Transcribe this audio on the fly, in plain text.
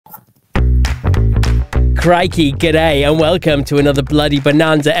Crikey, g'day, and welcome to another bloody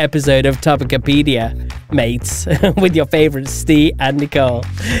bonanza episode of Topicopedia, mates, with your favourites, Steve and Nicole.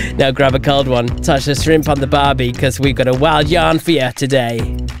 Now grab a cold one, touch the shrimp on the barbie, because we've got a wild yarn for you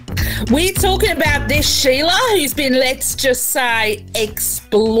today. We're talking about this Sheila, who's been, let's just say,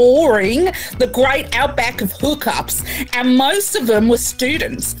 exploring the great outback of hookups, and most of them were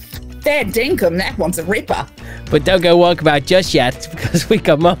students. Fair dinkum, that one's a ripper. But don't go walkabout just yet, because we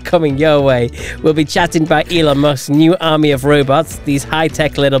got more coming your way. We'll be chatting about Elon Musk's new army of robots. These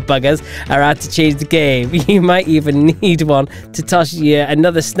high-tech little buggers are out to change the game. You might even need one to toss you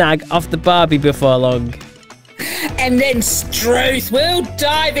another snag off the Barbie before long. And then Struth, we'll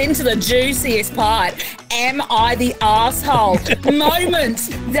dive into the juiciest part. Am I the asshole? Moments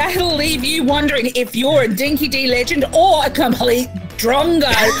that'll leave you wondering if you're a Dinky D legend or a complete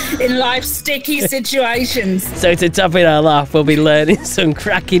drongo in life's sticky situations. So to top it all off, we'll be learning some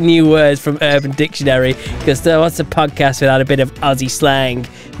cracking new words from Urban Dictionary, because what's a podcast without a bit of Aussie slang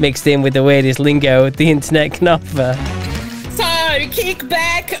mixed in with the weirdest lingo the internet can offer? So kick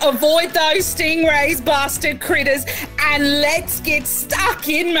back, avoid those stingrays, bastard critters, and let's get stuck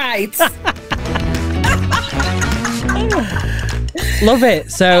in, mates. Love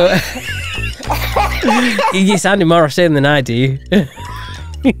it. So you sounded more Australian than I do.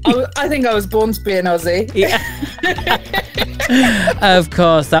 I think I was born to be an Aussie. Yeah. Of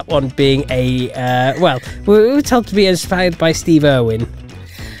course, that one being a well, we were told to be inspired by Steve Irwin.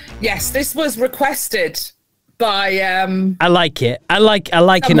 Yes, this was requested by I like it. I like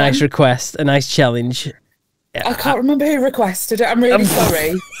someone. A nice request, a nice challenge. I can't remember who requested it. I'm really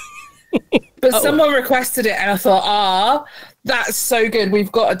sorry. But someone requested it, and I thought, that's so good.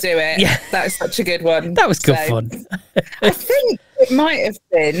 We've got to do it. Yeah. That is such a good one. That was good fun. I think it might have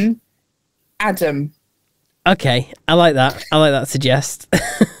been Adam. Okay, I like that. I like that suggest.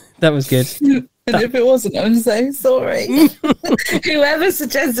 That was good. And if it wasn't, I'm so sorry. Whoever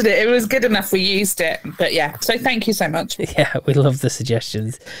suggested it, it was good enough. We used it. But yeah, so thank you so much. Yeah, we love the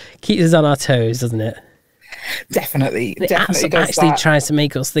suggestions. Keeps us on our toes, doesn't it? Definitely It does actually that. tries to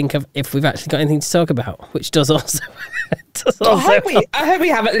make us think of if we've actually got anything to talk about, which does also. I hope we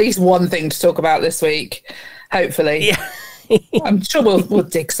have at least one thing to talk about this week. Hopefully. Yeah. I'm sure we'll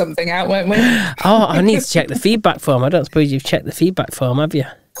dig something out, won't we? Oh, I need to check the feedback form. I don't suppose you've checked the feedback form, have you?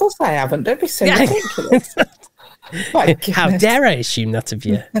 Of course I haven't. Don't be so ridiculous. My How dare I assume that of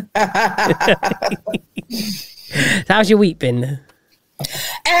you? How's your week been?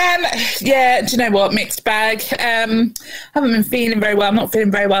 Yeah, do you know what? Mixed bag. Haven't been feeling very well. I'm not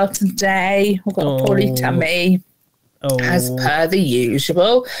feeling very well today. I've got a poorly tummy. As per the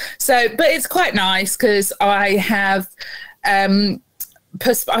usual. So, but it's quite nice because I have I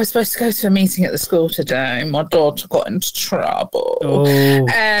was supposed to go to a meeting at the school today. My daughter got into trouble.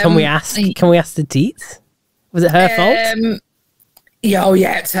 Can we ask the deets? Was it her fault?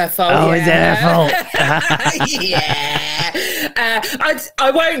 Yeah, it's her fault. Oh, it's her fault. Yeah.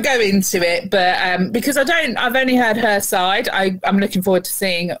 I won't go into it, but because I've only heard her side. I'm looking forward to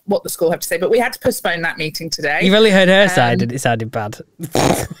seeing what the school have to say, but we had to postpone that meeting today. You've only heard her side and it sounded bad.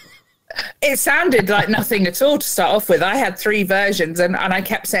 It sounded like nothing at all to start off with. I had 3 versions and I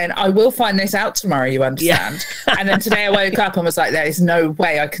kept saying, I will find this out tomorrow, you understand? Yeah. And then today I woke up and was like, there is no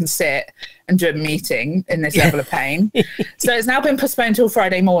way I can sit and do a meeting in this level of pain. So it's now been postponed till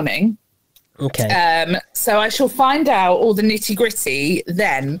Friday morning. Okay. So I shall find out all the nitty gritty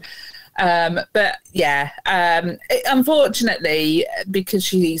then. But yeah, unfortunately, because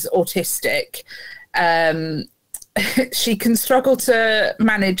she's autistic, she can struggle to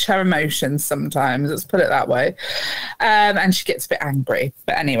manage her emotions sometimes, let's put it that way. And she gets a bit angry.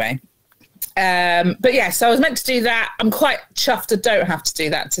 But anyway. But yeah, so I was meant to do that. I'm quite chuffed I don't have to do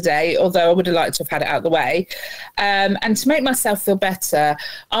that today, although I would have liked to have had it out of the way. And to make myself feel better,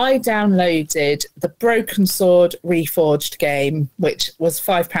 I downloaded the Broken Sword Reforged game, which was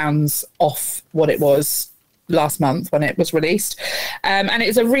 £5 off what it was last month when it was released. And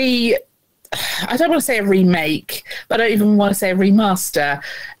it's I don't want to say a remake, but I don't even want to say a remaster.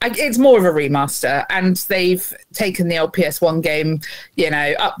 It's more of a remaster, and they've taken the old PS1 game,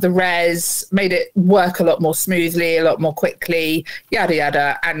 up the res, made it work a lot more smoothly, a lot more quickly, yada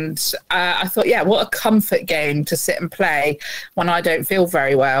yada. And I thought, yeah, what a comfort game to sit and play when I don't feel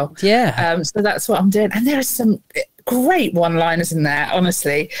very well. Yeah. So that's what I'm doing, and there are some great one-liners in there,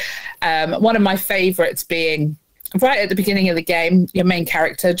 honestly. One of my favourites being, right at the beginning of the game, your main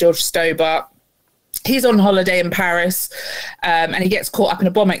character, George Stobart, he's on holiday in Paris and he gets caught up in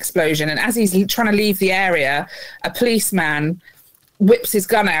a bomb explosion. And as he's trying to leave the area, a policeman whips his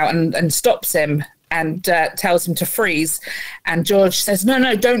gun out and stops him and tells him to freeze. And George says,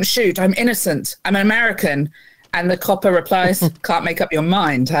 no, don't shoot. I'm innocent. I'm an American. And the copper replies, can't make up your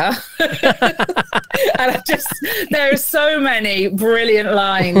mind, huh? And there are so many brilliant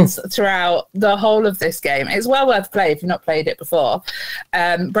lines throughout the whole of this game. It's well worth play if you've not played it before.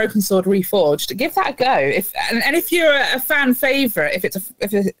 Broken Sword Reforged. Give that a go. If you're a fan favourite, if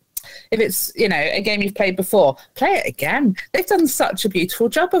it's a game you've played before, play it again. They've done such a beautiful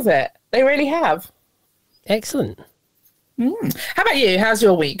job of it. They really have. Excellent. How about you? How's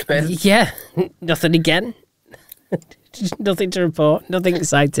your week been? Yeah, nothing again. Nothing to report. Nothing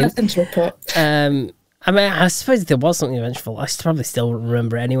exciting. Nothing to report. I suppose there was something eventful. I probably still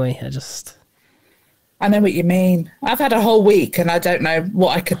remember it anyway. I know what you mean. I've had a whole week and I don't know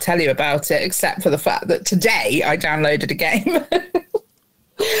what I could tell you about it, except for the fact that today I downloaded a game.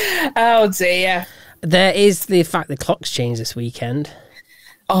 Oh dear. There is the fact that clocks change this weekend.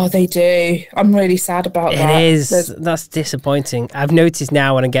 Oh, they do. I'm really sad about that. It is. That's disappointing. I've noticed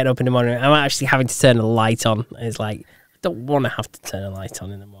now when I'm getting up in the morning, I'm actually having to turn a light on. It's like, I don't want to have to turn a light on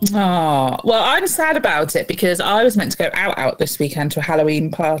in the morning. Oh, well, I'm sad about it because I was meant to go out this weekend to a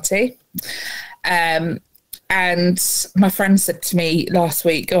Halloween party. And my friend said to me last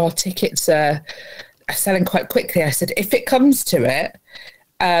week, tickets are selling quite quickly. I said, if it comes to it,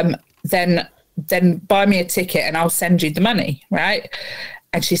 then buy me a ticket and I'll send you the money, right?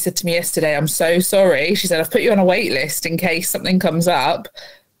 And she said to me yesterday, I'm so sorry. She said, I've put you on a wait list in case something comes up,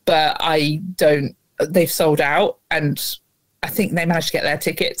 but they've sold out. And I think they managed to get their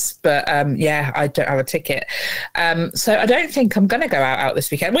tickets, but I don't have a ticket. So I don't think I'm going to go out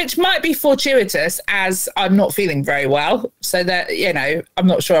this weekend, which might be fortuitous as I'm not feeling very well. So that, I'm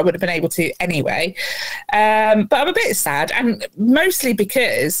not sure I would have been able to anyway. But I'm a bit sad, and mostly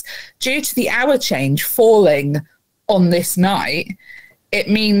because due to the hour change falling on this night, it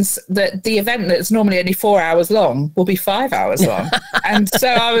means that the event that's normally only 4 hours long will be 5 hours long. And so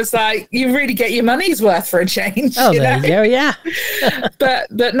I was like, you really get your money's worth for a change. Oh, there you go, yeah.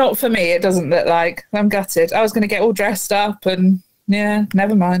 but not for me. It doesn't look like. I'm gutted. I was going to get all dressed up and, yeah,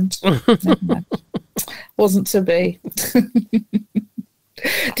 never mind. Wasn't to be.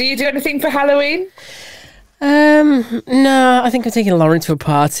 Do you do anything for Halloween? No, I think I'm taking Lauren to a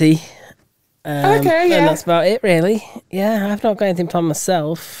party. Okay, yeah. And that's about it, really. Yeah, I've not got anything planned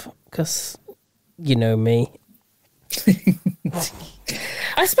myself because you know me.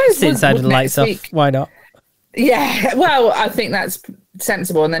 I suppose sit inside with the lights off. Why not? Yeah, well, I think that's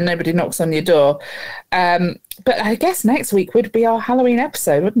sensible, and then nobody knocks on your door. But I guess next week would be our Halloween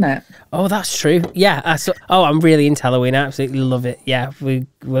episode, wouldn't it? Oh, that's true. Yeah. I'm really into Halloween. I absolutely love it. Yeah, we're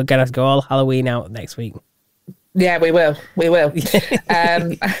gonna go all Halloween out next week. Yeah, we will.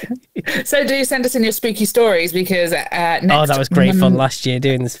 So do send us in your spooky stories because that was great fun last year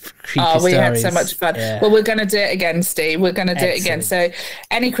doing this creepy stories. We had so much fun. Yeah. Well, we're going to do it again, Steve. We're going to do it again. So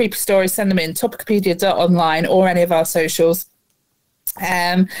any creepy stories, send them in topicopedia.online or any of our socials.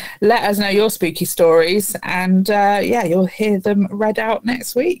 Let us know your spooky stories and you'll hear them read out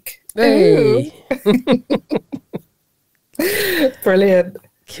next week. Hey. Brilliant.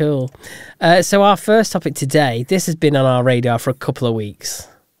 Cool. So our first topic today, this has been on our radar for a couple of weeks,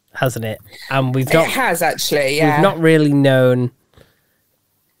 hasn't it? And it has actually, yeah. We've not really known,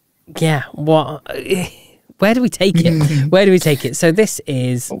 where do we take it? Where do we take it? So this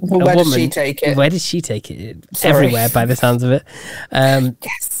is a woman. Where did she take it? Where did she take it? Sorry. Everywhere by the sounds of it.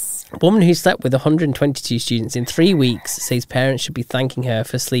 Yes. A woman who slept with 122 students in 3 weeks says parents should be thanking her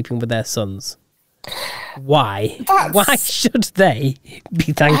for sleeping with their sons. Why? Why should they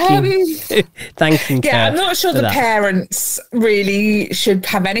be thanking Yeah, her I'm not sure the parents really should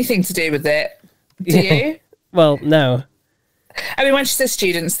have anything to do with it. Do you? Well, no. I mean, when she says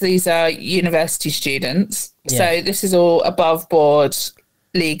students, these are university students. Yeah. So this is all above board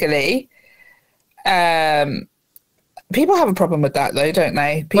legally. People have a problem with that, though, don't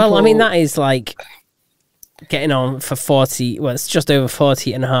they? Well, I mean, that is like getting on for 40, well, it's just over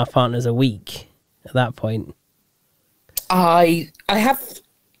 40 and a half partners a week at that point. I have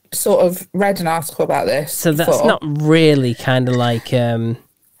sort of read an article about this. So that's not really kind of like...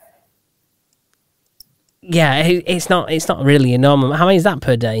 it's not really a normal. How many is that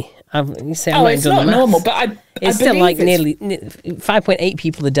per day? It's not normal, but it's still like nearly 5.8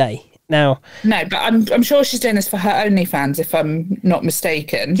 people a day now. No, but I'm sure she's doing this for her OnlyFans, if I'm not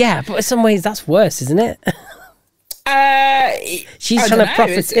mistaken. Yeah, but in some ways that's worse, isn't it? She's trying to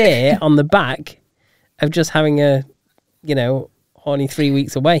profiteer on the back of just having a, horny 3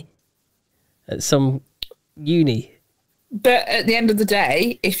 weeks away at some uni. But at the end of the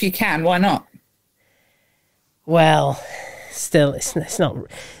day, if you can, why not? Well, still, it's not.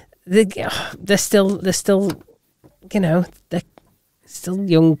 they're still, you know, they're still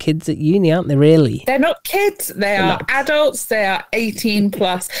young kids at uni, aren't they? Really, they're not kids. They are adults. They are 18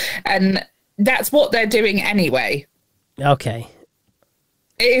 plus, and that's what they're doing anyway. Okay.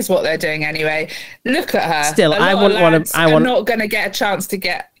 It is what they're doing anyway. Look at her. Still, I wouldn't want to. I'm not going to get a chance to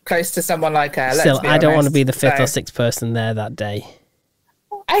get close to someone like her. Still, I don't want to be the fifth or sixth person there that day.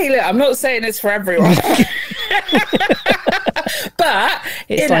 Hey, look, I'm not saying it's for everyone. But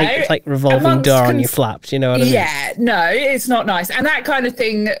it's like revolving door on your flaps, you know what I mean? Yeah, no, it's not nice. And that kind of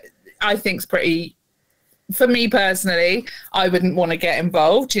thing I think's pretty, for me personally, I wouldn't want to get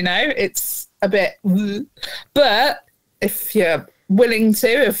involved, you know? It's a bit, but if you're willing to,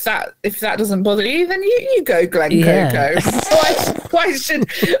 if that doesn't bother you, then you go, Glen Coco.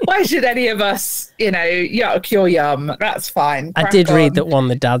 Why should any of us, you know, yuck your yum? That's fine. I did read that one of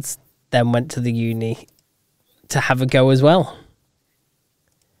the dads then went to the uni to have a go as well.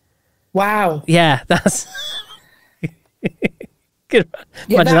 Wow. Yeah, that's good.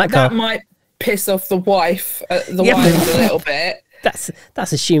 Yeah, that might piss off the wife, wives a little bit. That's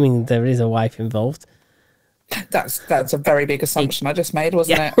assuming there is a wife involved. That's a very big assumption I just made,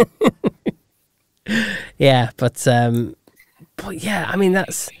 wasn't it? Yeah, but yeah, I mean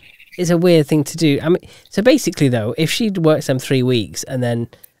it's a weird thing to do. I mean, so basically though, if she works them 3 weeks and then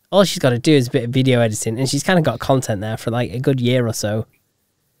all she's got to do is a bit of video editing, and she's kind of got content there for like a good year or so.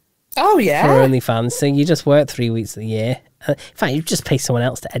 Oh yeah, for OnlyFans. So you just work 3 weeks of the year. In fact, you just pay someone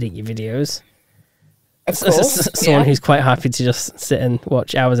else to edit your videos. Of course, someone who's quite happy to just sit and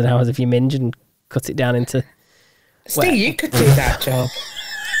watch hours and hours of your minge and cut it down into. Steve, you could do that job.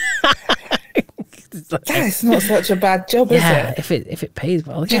 That's not such a bad job, is it? If it pays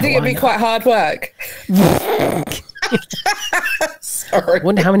well. Do you think it'd be quite hard work? Sorry. I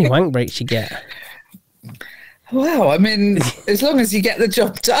wonder how many wank breaks you get. Well, I mean, as long as you get the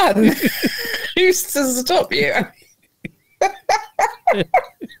job done, who's to stop you?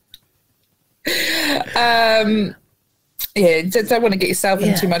 Yeah, don't want to get yourself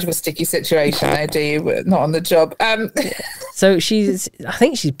in too much of a sticky situation there, do you? Not on the job. So I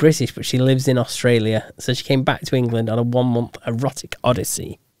think she's British, but she lives in Australia. So she came back to England on a 1-month erotic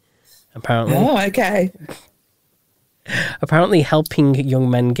odyssey, apparently. Oh, okay. Apparently helping young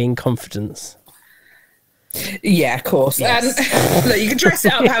men gain confidence. Yeah, of course. Yes. Look, you can dress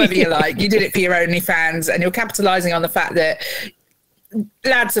it up however you like. You did it for your OnlyFans, and you're capitalising on the fact that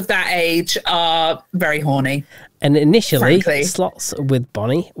lads of that age are very horny. And initially, frankly, slots with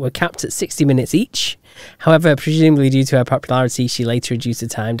Bonnie were capped at 60 minutes each. However, presumably due to her popularity, she later reduced the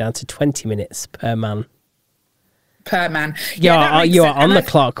time down to 20 minutes per man. Per man. You are on the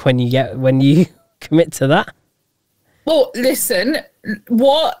clock when you commit to that. Well, listen,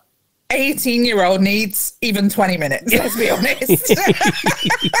 what 18-year-old needs even 20 minutes, let's be honest.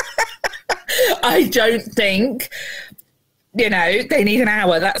 I don't think, you know, they need an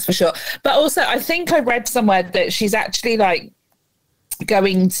hour, that's for sure. But also, I think I read somewhere that she's actually like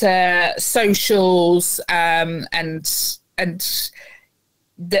going to socials and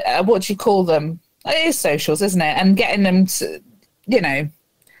what do you call them? It is socials, isn't it? And getting them to, you know,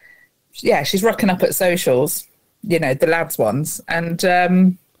 yeah, she's rocking up at socials, you know, the lads ones.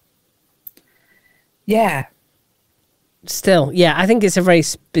 And yeah. Still, yeah, I think it's a very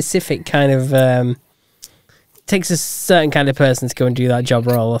specific kind of takes a certain kind of person to go and do that job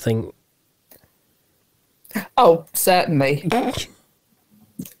role, I think. Oh, certainly.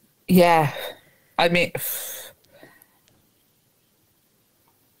 Yeah. I mean,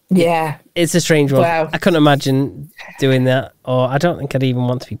 yeah. It's a strange one. Wow. I couldn't imagine doing that, or I don't think I'd even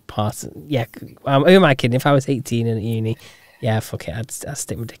want to be part of. Yeah, who am I kidding? If I was 18 and at uni, yeah, fuck it, I'd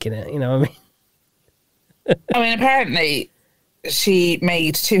stick my dick in it, you know what I mean? I mean, apparently she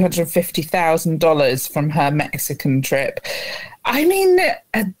made $250,000 from her Mexican trip. I mean,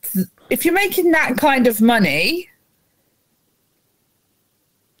 if you're making that kind of money...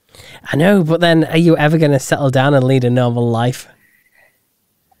 I know, but then are you ever going to settle down and lead a normal life?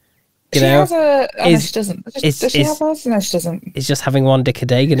 You know? No, she doesn't. Does she have hers? No, she doesn't. Is just having one dick a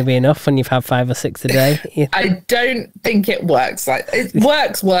day going to be enough when you've had 5 or 6 a day? Yeah. I don't think it works like it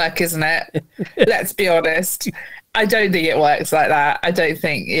works. Isn't it? Let's be honest. I don't think it works like that. I don't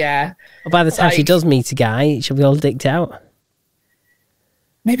think. Yeah. Well, by the time she does meet a guy, she'll be all dicked out.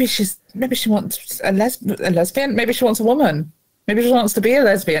 Maybe she wants a lesbian. Maybe she wants a woman. Maybe she wants to be a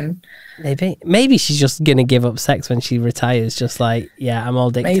lesbian. Maybe she's just gonna give up sex when she retires. Just like, yeah, I'm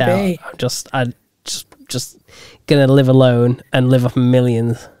all dicked out. I'm just gonna live alone and live off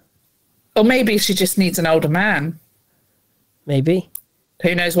millions. Or maybe she just needs an older man. Maybe.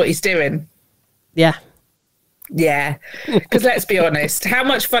 Who knows what he's doing? Yeah. Yeah, because let's be honest, how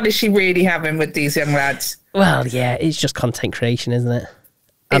much fun is she really having with these young lads? Well, yeah, it's just content creation, isn't it?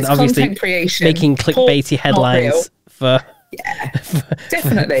 And It's obviously content creation, making clickbaity headlines for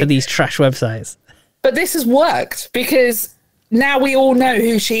definitely for these trash websites. But this has worked because now we all know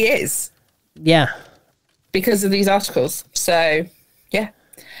who she is. Yeah, because of these articles. So, yeah.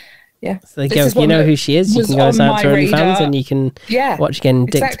 So there you go. You know who she is. You can go out to her OnlyFans and you can watch getting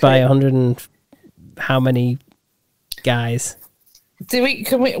dicked by 100 and how many guys.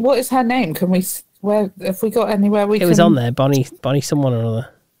 What is her name? Have we got anywhere we can? It was on there. Bonnie someone or other.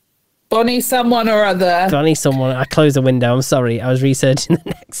 Bonnie someone or other. Bonnie someone. I closed the window. I'm sorry. I was researching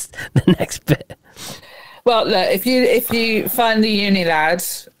the next bit. Well, look, if you find the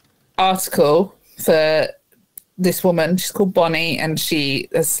Unilad article for this woman, she's called Bonnie, and she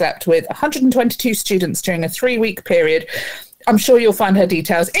has slept with 122 students during a 3-week period. I'm sure you'll find her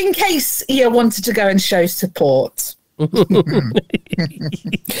details in case you wanted to go and show support.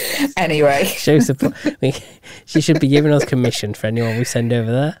 Anyway, show support. She should be giving us commission for anyone we send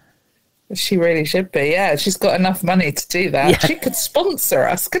over there. She really should be. Yeah, she's got enough money to do that. Yeah. She could sponsor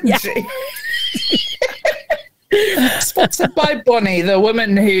us, couldn't she? Sponsored by Bonnie, the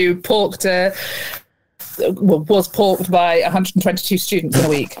woman who was porked by 122 students in a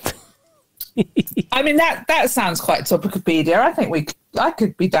week. I mean, that sounds quite Topicopedia. I think I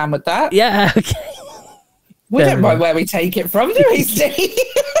could be down with that. Yeah, okay. We don't mind where we take it from, do we, Steve?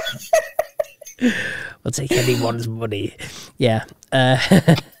 We'll take anyone's money. Yeah.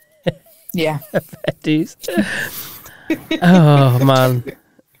 Yeah. Dudes. Oh, man.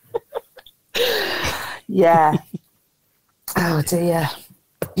 Yeah. Oh, dear.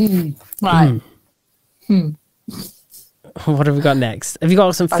 Right. What have we got next? Have you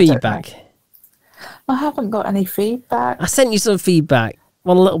got some feedback? I haven't got any feedback. I sent you some feedback.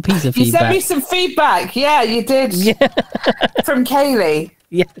 One little piece of feedback. You sent me some feedback. Yeah, you did. Yeah. From Kaylee.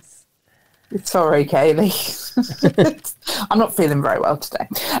 Yes. Sorry, Kaylee. I'm not feeling very well today.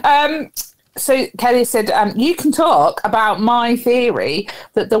 So Kelly said, you can talk about my theory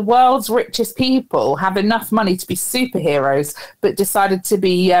that the world's richest people have enough money to be superheroes, but decided to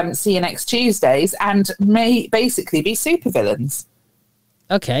be See You Next Tuesdays and may basically be supervillains.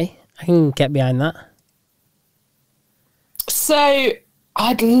 Okay, I can get behind that. So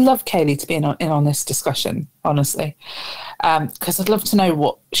I'd love Kaylee to be in on this discussion, honestly, because I'd love to know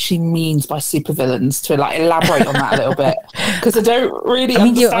what she means by supervillains, to elaborate on that a little bit, because I don't really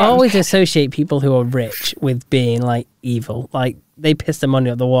understand. You always associate people who are rich with being evil. They piss their money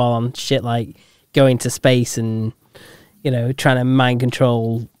up the wall on shit like going to space and trying to mind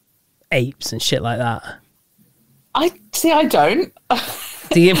control apes and shit like that. I don't.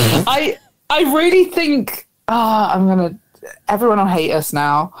 Do you? I really think everyone will hate us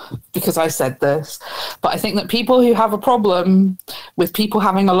now because I said this, but I think that people who have a problem with people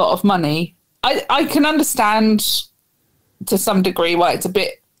having a lot of money, I can understand to some degree why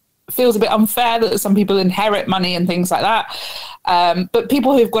feels a bit unfair that some people inherit money and things like that. But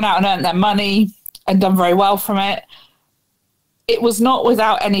people who've gone out and earned their money and done very well from it, it was not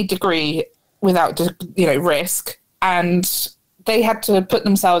without any degree, without risk, and they had to put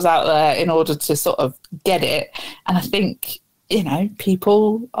themselves out there in order to sort of get it. And I think,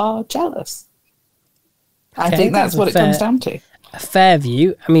 people are jealous. Okay, I think that's what it comes down to. A fair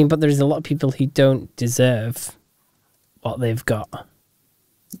view. I mean, but there's a lot of people who don't deserve what they've got.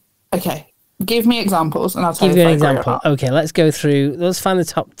 Okay. Give me examples and I'll tell you an example. Okay, let's go through. Let's find the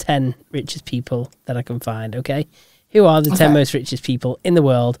top 10 richest people that I can find, okay? Who are the 10 most richest people in the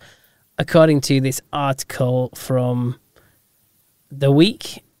world, according to this article from The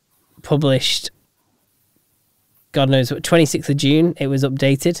Week, published, God knows what, 26th of June. It was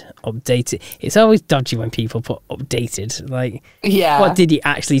updated. It's always dodgy when people put updated. What did you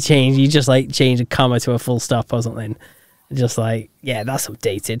actually change? You just change a comma to a full stop or something. Just that's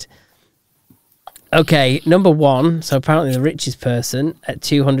updated. Okay, number 1. So apparently the richest person at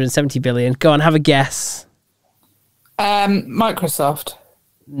 270 billion. Go on, have a guess. Microsoft.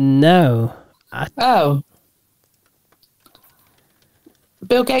 No.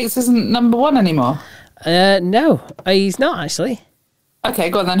 Bill Gates isn't number 1 anymore. No, he's not actually. Okay,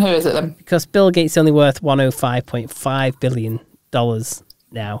 go on then. Who is it then? Because Bill Gates is only worth $105.5 billion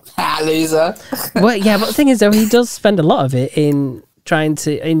now. Loser. Well, yeah, but the thing is, though, he does spend a lot of it in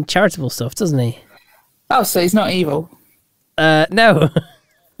charitable stuff, doesn't he? Oh, so he's not evil? No.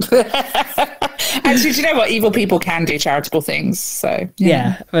 Actually, do you know what? Evil people can do charitable things. So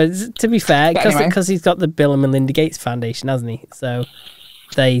yeah, but to be fair, because he's got the Bill and Melinda Gates Foundation, hasn't he? So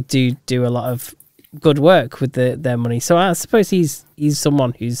they do a lot of good work with their money. So I suppose he's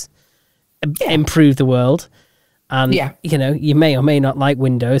someone who's improved the world. And, you know, you may or may not like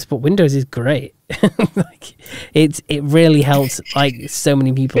Windows, but Windows is great. Like, it really helps, like, so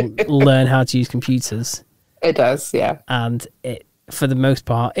many people learn how to use computers. It does, yeah. And it, for the most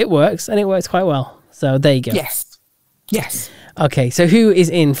part, it works, and it works quite well. So there you go. Yes. Okay, so who is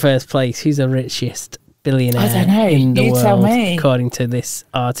in first place? Who's the richest billionaire I don't know. in the You world, tell me. according to this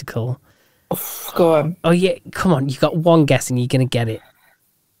article? Go on. Oh, yeah, come on. You got one guess and you're going to get it.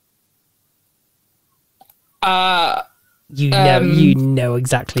 You know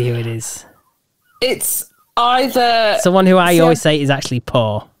exactly who it is. It's either... Someone who I always say is actually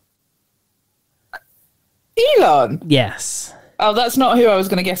poor. Elon? Yes. Oh, that's not who I was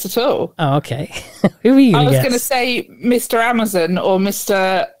going to guess at all. Oh, okay. Who are you going to guess? I was going to say Mr. Amazon or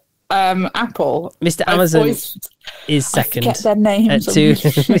Mr. Apple. Mr. Amazon is second. I forget their names. To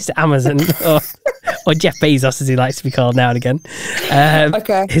Mr. Amazon or Jeff Bezos, as he likes to be called now and again.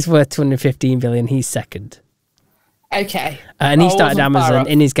 Okay. He's worth 215 billion. He's second. Okay. And he started Amazon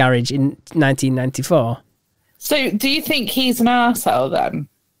in his garage in 1994. So do you think he's an arsehole then?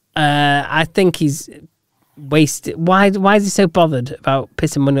 I think he's wasted. Why is he so bothered about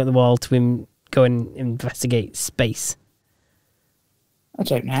pissing money at the wall to him go and investigate space? I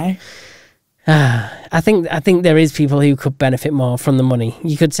don't know. I think there is people who could benefit more from the money.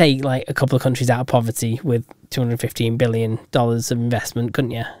 You could take like a couple of countries out of poverty with $215 billion of investment,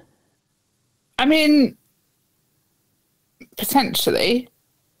 couldn't you? I mean, potentially.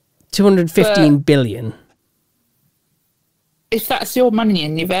 215 billion. If that's your money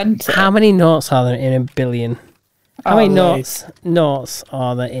and you've earned it. How many noughts are there in a billion? How many noughts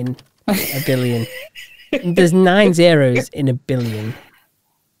are there in a billion? There's 9 zeros in a billion.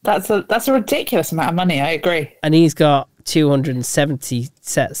 That's a ridiculous amount of money, I agree. And he's got 270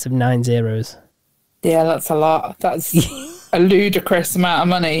 sets of 9 zeros. Yeah, that's a lot. That's a ludicrous amount of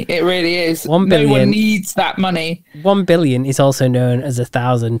money. It really is. 1 billion. No one needs that money. 1 billion is also known as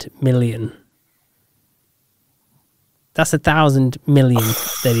 1,000 million. That's 1,000 million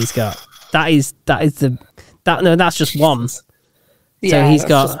that he's got. That's just one. So he's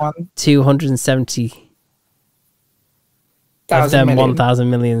got 270 of them 1,000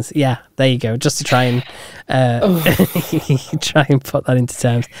 millions. Yeah, there you go. Just to try and try and put that into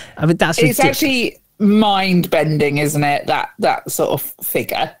terms. I mean, that's ridiculous. It's actually mind bending, isn't it? That sort of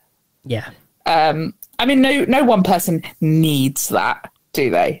figure. Yeah. I mean, no one person needs that, do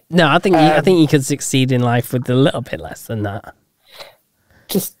they? No, I think you could succeed in life with a little bit less than that.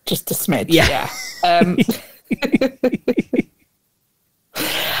 Just a smidge. Yeah.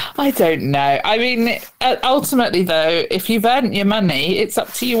 I don't know. I mean, ultimately, though, if you've earned your money, it's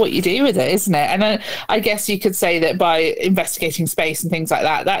up to you what you do with it, isn't it? And I guess you could say that by investigating space and things like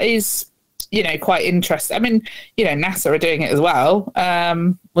that, that is, you know, quite interesting. I mean, you know, NASA are doing it as well.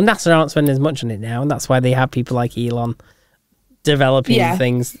 Well, NASA aren't spending as much on it now, and that's why they have people like Elon developing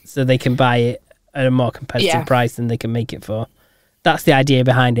things so they can buy it at a more competitive price than they can make it for. That's the idea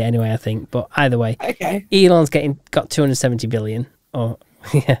behind it anyway, I think. But either way, Elon's got 270 billion.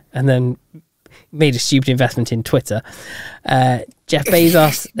 And then made a stupid investment in Twitter. Jeff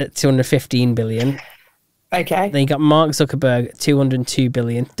Bezos at 215 billion. Okay. Then you got Mark Zuckerberg at 202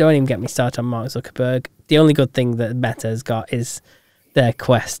 billion. Don't even get me started on Mark Zuckerberg. The only good thing that Meta has got is their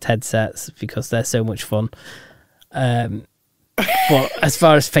Quest headsets because they're so much fun. But as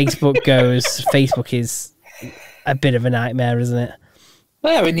far as Facebook goes, Facebook is a bit of a nightmare, isn't it?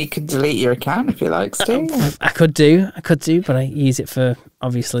 Well, and you can delete your account if you like, Steve. I could do, but I use it for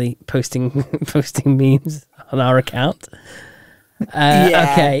obviously posting memes on our account.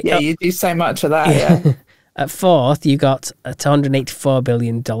 Okay. Yeah, you do so much of that. Yeah. At fourth, you got at $284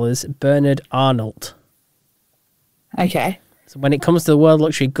 billion, Bernard Arnault. Okay. So when it comes to the world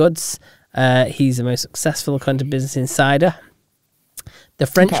luxury goods, he's the most successful according to Business Insider. The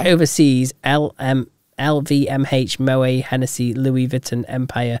French overseas LVMH, Moet, Hennessy, Louis Vuitton,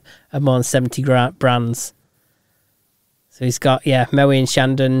 Empire, and more than 70 brands. So he's got, Moet and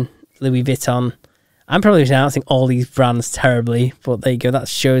Chandon, Louis Vuitton. I'm probably pronouncing all these brands terribly, but there you go. That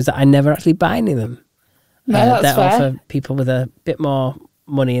shows that I never actually buy any of them. No, that's they're fair. all for people with a bit more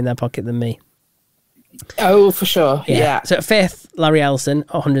money in their pocket than me. Oh, for sure. Yeah. So at fifth, Larry Ellison,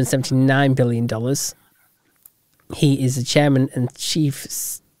 $179 billion. He is the chairman and chief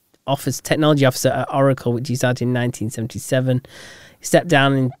technology officer at Oracle, which he started in 1977. He stepped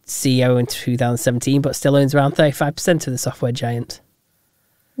down in CEO in 2017, but still owns around 35% of the software giant.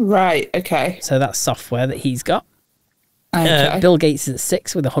 Right, okay. So that's software that he's got. Okay. Bill Gates is at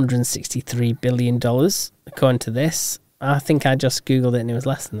 6 with $163 billion, according to this. I think I just Googled it and it was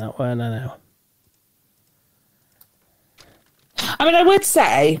less than that, weren't I now? I mean, I would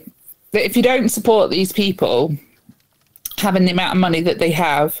say that if you don't support these people, having the amount of money that they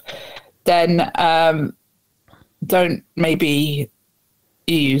have, then don't maybe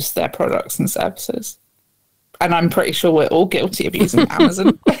use their products and services. And I'm pretty sure we're all guilty of using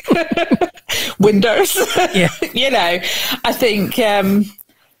Amazon, Windows. Yeah. You know, I think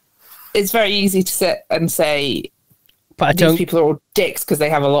it's very easy to sit and say, but these people are all dicks because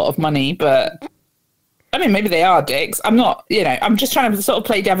they have a lot of money. But I mean, maybe they are dicks. I'm not, you know, I'm just trying to sort of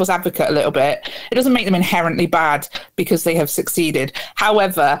play devil's advocate a little bit. It doesn't make them inherently bad because they have succeeded.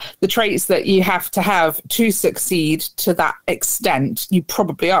 However, the traits that you have to succeed to that extent, you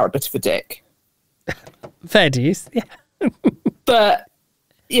probably are a bit of a dick. Fair dues, yeah. But,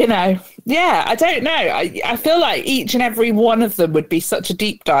 you know, yeah, I don't know. I feel like each and every one of them would be such a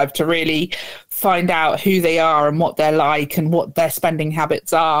deep dive to really find out who they are and what they're like and what their spending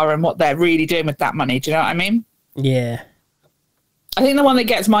habits are and what they're really doing with that money. Do you know what I mean? Yeah. I think the one that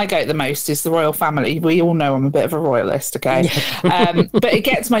gets my goat the most is the royal family. We all know I'm a bit of a royalist, okay? Yeah. But it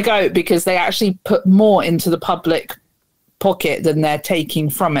gets my goat because they actually put more into the public pocket than they're taking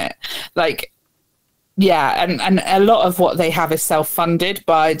from it. Like, yeah, and a lot of what they have is self-funded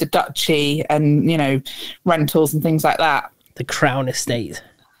by the duchy and, you know, rentals and things like that. The crown estate.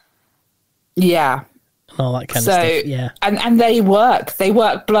 Yeah. And all that kind of stuff, yeah. And they work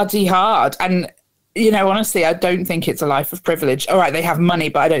bloody hard. And, you know, honestly, I don't think it's a life of privilege. All right, they have money,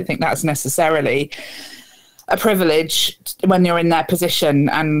 but I don't think that's necessarily a privilege when you're in their position.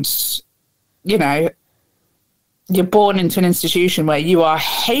 And, you know, you're born into an institution where you are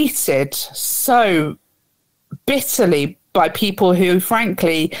hated so bitterly by people who,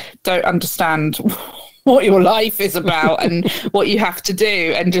 frankly, don't understand what your life is about and what you have to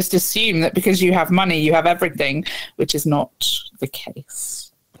do, and just assume that because you have money, you have everything, which is not the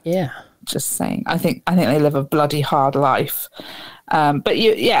case. Yeah. Just saying. I think they live a bloody hard life. But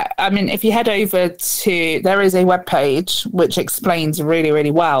I mean, if you head over to, there is a webpage which explains really,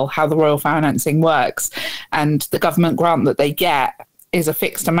 really well how the royal financing works, and the government grant that they get is a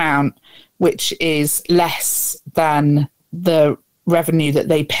fixed amount, which is less than the revenue that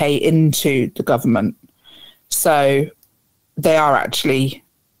they pay into the government. So they are actually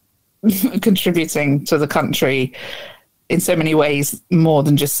contributing to the country in so many ways, more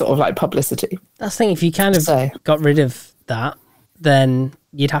than just sort of like publicity. That's the thing, if you kind of got rid of that, then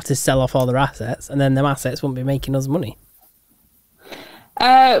you'd have to sell off all their assets, and then them assets wouldn't be making us money.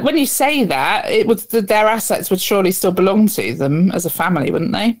 When you say that, their assets would surely still belong to them as a family,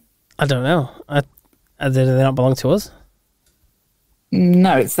 wouldn't they? I don't know. Do they not belong to us?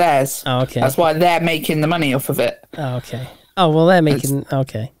 No, it's theirs. Oh, okay. That's why they're making the money off of it. Oh, okay. Oh, well, they're making...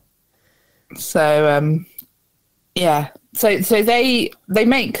 Okay. So, yeah. So they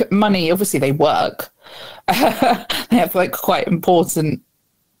make money. Obviously, they work. They have like quite important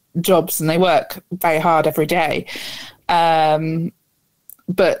jobs, and they work very hard every day. But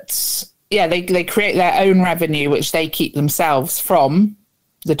yeah, they create their own revenue, which they keep themselves from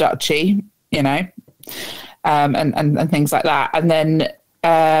the duchy, you know, and things like that. And then,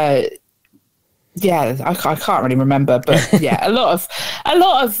 yeah, I can't really remember, but yeah, a lot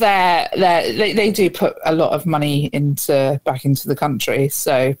of their they do put a lot of money back into the country.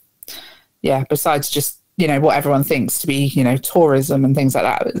 So yeah, besides just, you know, what everyone thinks to be, you know, tourism and things like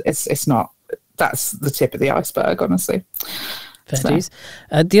that, it's not. That's the tip of the iceberg, honestly. Fair dues.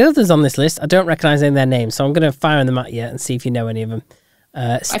 The others on this list, I don't recognise any of their names, so I'm going to fire them at you and see if you know any of them.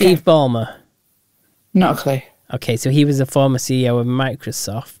 Steve Ballmer. Not a clue. Okay, so he was a former CEO of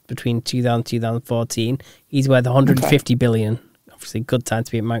Microsoft between 2000 and 2014. He's worth 150 billion. Obviously, good time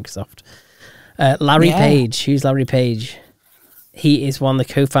to be at Microsoft. Larry Page. Who's Larry Page? He is one of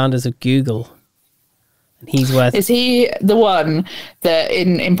the co-founders of Google. And he's worth... Is he the one that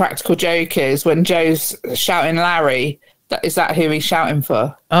in Practical Jokers, when Joe's shouting Larry, is that who he's shouting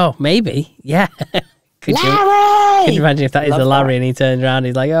for? Oh, maybe. Yeah. Larry! Could you imagine if that is a Larry and he turns around,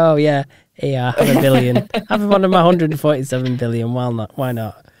 he's like, oh, yeah, here, have a billion. Have one of my 147 billion. Why not? Why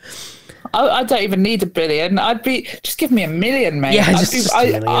not? I don't even need a billion. Just give me a million, mate. Yeah, just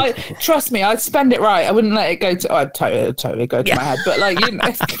a million. Trust me, I'd spend it right. I wouldn't let it go to. I'd totally go to my head, but like, you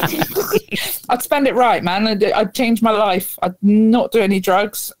know, I'd spend it right, man. I'd change my life. I'd not do any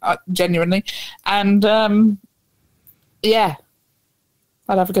drugs, genuinely, and yeah,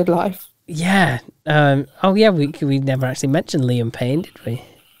 I'd have a good life. Yeah. Oh, yeah. We never actually mentioned Liam Payne, did we?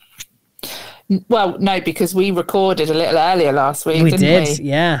 Well, no, because we recorded a little earlier last week. We didn't did. We?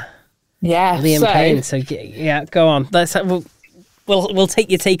 Yeah. Yeah. Liam Payne. So yeah, go on. We'll take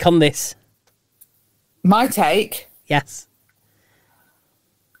your take on this. My take. Yes.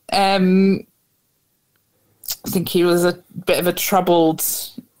 I think he was a bit of a troubled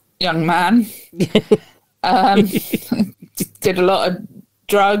young man. did a lot of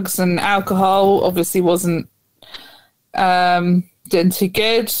drugs and alcohol, obviously wasn't doing too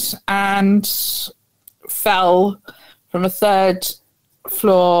good, and fell from a 3rd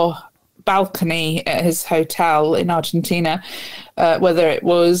floor balcony at his hotel in Argentina. Whether it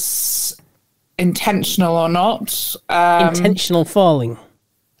was intentional or not. Intentional falling?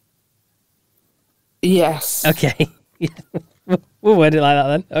 Yes. Okay. We'll word it like that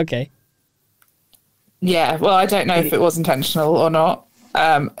then. Okay. Yeah, well, I don't know if it was intentional or not.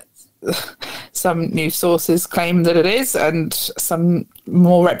 Some news sources claim that it is, and some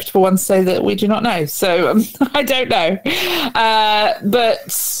more reputable ones say that we do not know. So I don't know.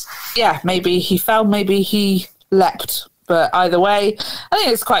 But yeah, maybe he fell, maybe he leapt. But either way, I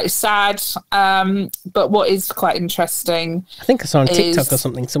think it's quite sad. But what is quite interesting, I think I saw on TikTok or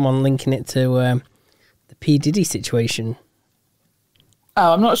something, someone linking it to the P. Diddy situation.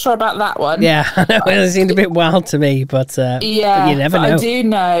 Oh, I'm not sure about that one. Yeah, I know, it seemed a bit wild to me, but yeah, but you never know. I do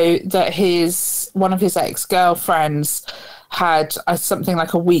know that one of his ex-girlfriends had something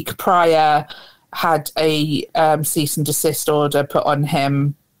like a week prior had a cease and desist order put on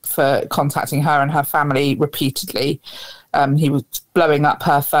him for contacting her and her family repeatedly. He was blowing up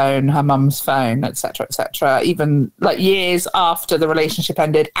her phone, her mum's phone, etc., even like years after the relationship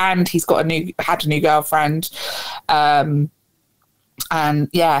ended, and he's had a new girlfriend. And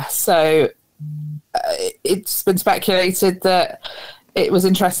yeah, so it's been speculated that it was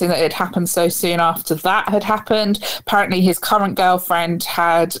interesting that it happened so soon after that had happened. Apparently his current girlfriend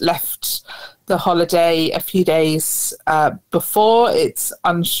had left the holiday a few days before. It's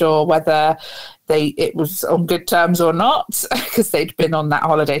unsure whether it was on good terms or not, because they'd been on that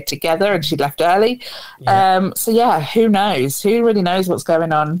holiday together and she'd left early. Yeah. So yeah, who knows? Who really knows what's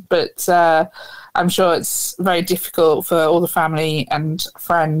going on? But I'm sure it's very difficult for all the family and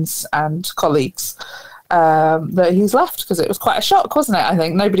friends and colleagues that he's left, because it was quite a shock, wasn't it? I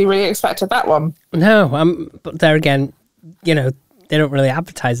think nobody really expected that one. No, but there again, you know, they don't really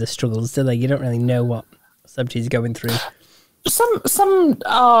advertise their struggles, do they? You don't really know what celebrities are going through. Some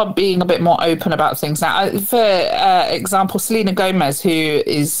are being a bit more open about things now. For example, Selena Gomez, who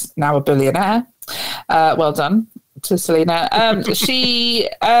is now a billionaire. Well done to Selena. She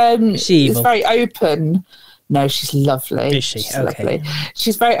is very open. No, she's lovely. Is she? She's okay. Lovely.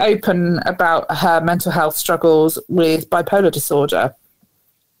 She's very open about her mental health struggles with bipolar disorder,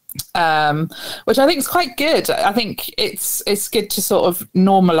 which I think is quite good. I think it's good to sort of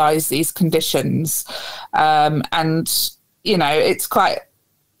normalise these conditions, and you know, it's quite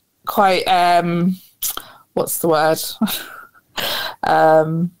what's the word? I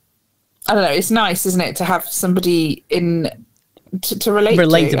don't know. It's nice, isn't it, to have somebody to relate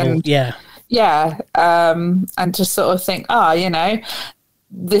relatable, to, and, yeah, and to sort of think, you know,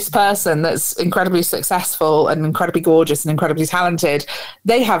 this person that's incredibly successful and incredibly gorgeous and incredibly talented,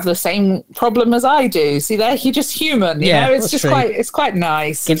 they have the same problem as I do. See, you're just human. You know, it's just true. It's quite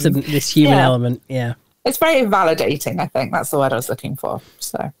nice. Gives them this human element. Yeah, it's very validating. I think that's the word I was looking for.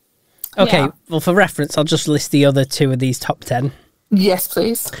 So, okay. Well, for reference, I'll just list the other two of these top 10. Yes,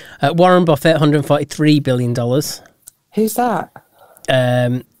 please. Warren Buffett, $143 billion. Who's that?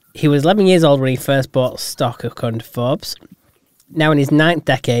 He was 11 years old when he first bought stock, according to Forbes. Now in his 9th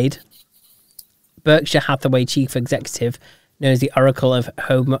decade, Berkshire Hathaway chief executive, known as the Oracle of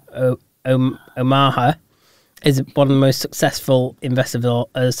Omaha, is one of the most successful investors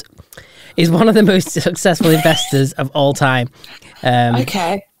of all time.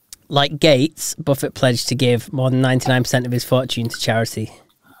 Okay. Like Gates, Buffett pledged to give more than 99% of his fortune to charity.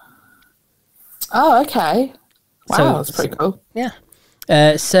 Oh, okay. Wow, that's pretty cool. Yeah.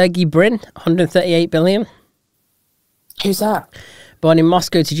 Sergey Brin, $138 billion. Who's that? Born in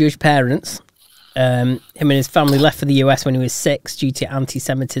Moscow to Jewish parents, him and his family left for the US when he was 6 due to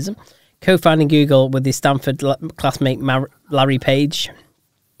anti-Semitism. Co-founding Google with his Stanford classmate Larry Page.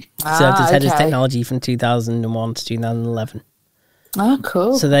 Served as head of technology from 2001 to 2011. Oh,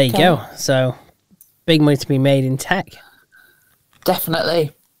 cool. So there you go. So big money to be made in tech.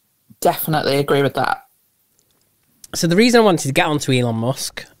 Definitely agree with that. So the reason I wanted to get onto Elon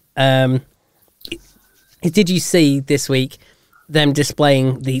Musk, did you see this week them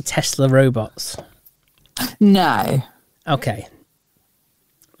displaying the Tesla robots? No. Okay.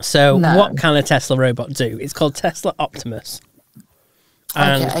 So what can a Tesla robot do? It's called Tesla Optimus.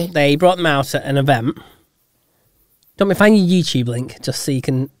 And they brought them out at an event. Don't me find your YouTube link just so you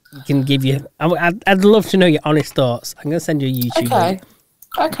can give you. I'd love to know your honest thoughts. I'm going to send you a YouTube link.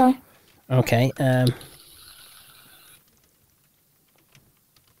 Okay.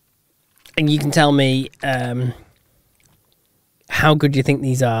 And you can tell me how good you think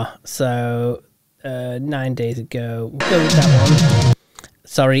these are. So 9 days ago. We'll go with that one.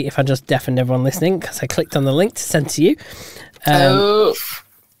 Sorry if I just deafened everyone listening because I clicked on the link to send to you.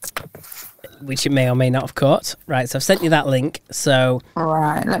 Which it may or may not have caught. Right, so I've sent you that link. So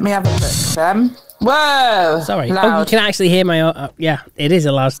right, let me have a look then. Whoa! Sorry. Loud. Oh, you can actually hear my... yeah, it is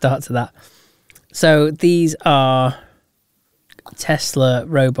a loud start to that. So these are Tesla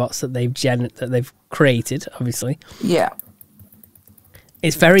robots that they've created, obviously. Yeah.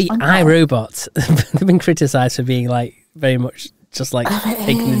 It's very iRobot. They've been criticised for being like very much just like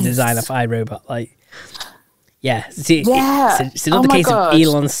taking the design of iRobot. Like, yeah. It's another case of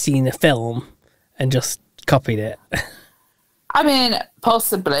Elon's seen a film and just copied it. I mean,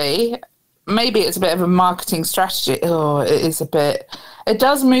 possibly. Maybe it's a bit of a marketing strategy. Oh, it is a bit. It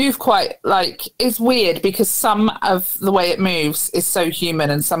does move quite like it's weird because some of the way it moves is so human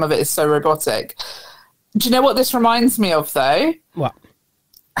and some of it is so robotic. Do you know what this reminds me of though? What?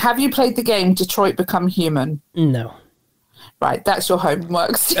 Have you played the game Detroit Become Human? No. Right, that's your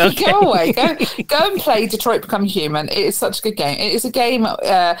homework. Okay. Go away. Go and play Detroit Become Human. It is such a good game. It is a game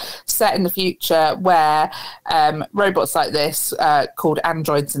set in the future where robots like this, called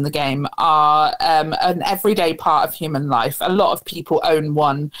androids in the game, are an everyday part of human life. A lot of people own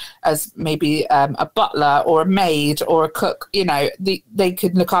one as maybe a butler or a maid or a cook. You know, they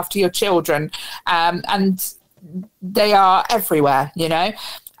could look after your children, and they are everywhere, you know.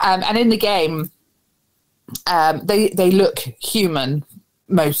 And in the game, they look human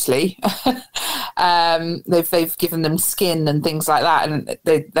mostly. They've given them skin and things like that, and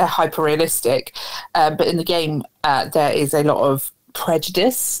they're hyper realistic. But in the game, there is a lot of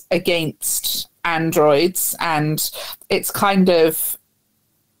prejudice against androids, and it's kind of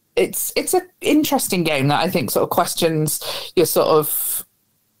it's an interesting game that I think sort of questions your sort of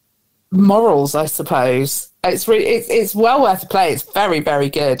morals, I suppose. It's well worth a play. It's very, very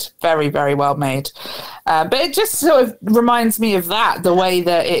good. Very, very well made. But it just sort of reminds me of that, the way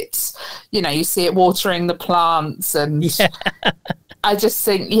that it's, you know, you see it watering the plants, and I just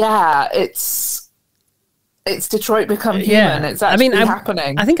think, it's Detroit Become Human. It's actually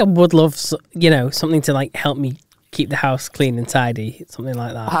happening. I think I would love, you know, something to like help me keep the house clean and tidy, something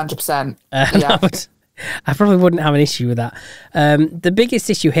like that. 100%. Yeah. I probably wouldn't have an issue with that. The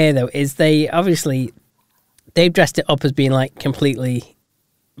biggest issue here, though, is they've dressed it up as being like completely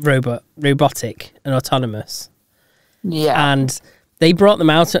robotic and autonomous. Yeah. And they brought them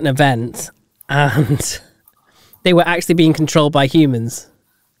out at an event and they were actually being controlled by humans.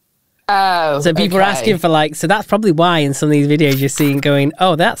 Oh, so people were asking for like, so that's probably why in some of these videos you're seeing going,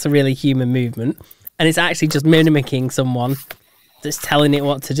 oh, that's a really human movement. And it's actually just mimicking someone that's telling it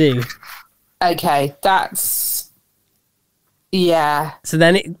what to do. Okay, that's... Yeah. So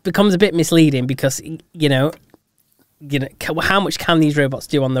then it becomes a bit misleading because, you know, how much can these robots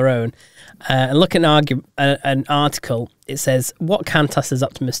do on their own? And look at an article. It says, what can Tesla's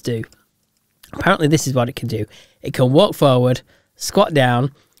Optimus do? Apparently this is what it can do. It can walk forward, squat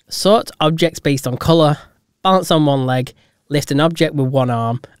down, sort objects based on colour, balance on one leg, lift an object with one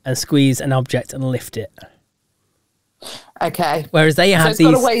arm, and squeeze an object and lift it. Okay. Whereas they have these...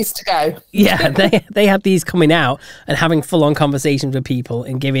 got a ways to go. Yeah, they have these coming out and having full-on conversations with people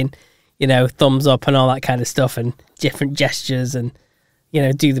and giving, you know, thumbs up and all that kind of stuff and different gestures and, you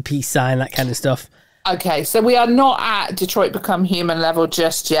know, do the peace sign, that kind of stuff. Okay, so we are not at Detroit Become Human level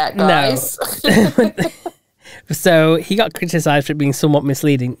just yet, guys. No. So he got criticised for it being somewhat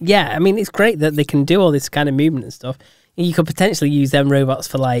misleading. Yeah, I mean, it's great that they can do all this kind of movement and stuff. You could potentially use them robots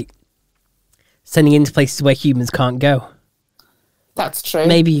for, like, sending into places where humans can't go. That's true.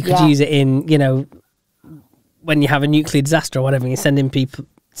 Maybe you could use it in, you know, when you have a nuclear disaster or whatever, you're sending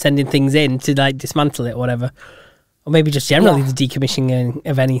things in to like dismantle it or whatever. Or maybe just generally the decommissioning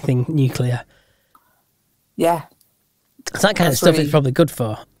of anything nuclear. Yeah. So that kind of stuff is probably good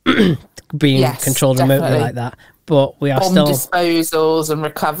for being controlled remotely like that. But we are still... disposals and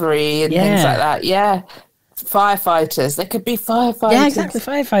recovery and things like that. Yeah. Firefighters. They could be firefighters. Yeah, exactly.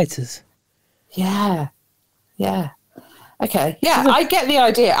 Firefighters. Yeah. Yeah. Okay. Yeah, I get the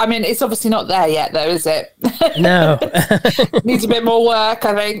idea. I mean, it's obviously not there yet, though, is it? No. Needs a bit more work,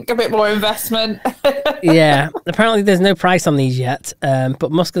 I think, a bit more investment. Yeah. Apparently, there's no price on these yet,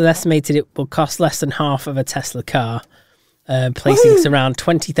 but Musk has estimated it will cost less than half of a Tesla car, placing us around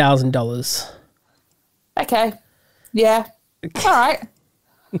 $20,000. Okay. Yeah. All right.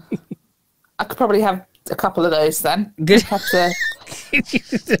 I could probably have a couple of those then. Good. Have to...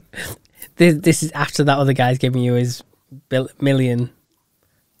 This is after that other guy's giving you his million.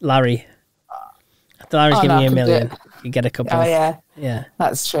 Larry. After Larry's giving you $1 million, you get a couple. Oh, yeah. Yeah.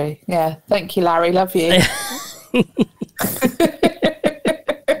 That's true. Yeah. Thank you, Larry. Love you.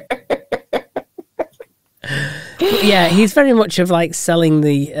 yeah, he's very much of like selling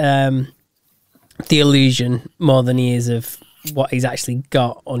the illusion more than he is of what he's actually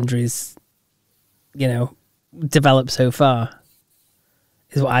got under his, developed so far.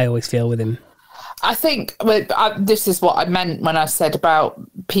 Is what I always feel with him. I think this is what I meant when I said about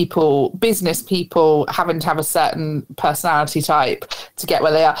business people having to have a certain personality type to get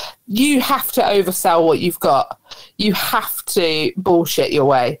where they are. You have to oversell what you've got. You have to bullshit your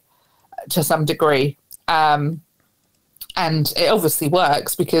way to some degree. And it obviously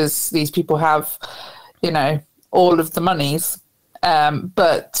works because these people have, all of the monies.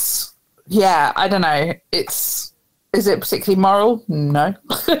 But yeah, I don't know. Is it particularly moral? No.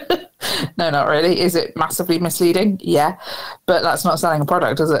 No, not really. Is it massively misleading? Yeah. But that's not selling a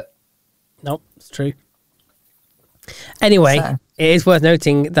product, is it? Nope, it's true. Anyway, It is worth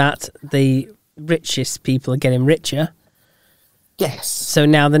noting that the richest people are getting richer. Yes. So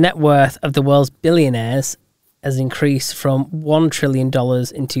now the net worth of the world's billionaires has increased from $1 trillion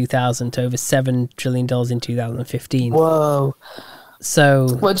in 2000 to over $7 trillion in 2015. Whoa.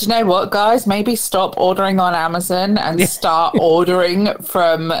 So, well, do you know what, guys? Maybe stop ordering on Amazon and start ordering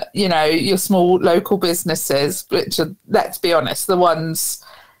from, your small local businesses, which are, let's be honest, the ones.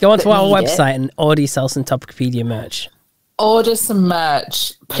 Go onto our website and order yourself some Topicopedia merch. Order some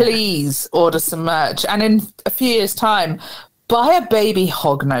merch. Please order some merch. And in a few years' time, buy a baby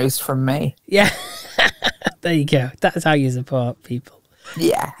hognose from me. Yeah. There you go. That's how you support people.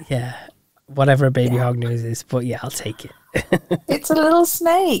 Yeah. Yeah. Whatever a baby hognose is. But yeah, I'll take it. It's a little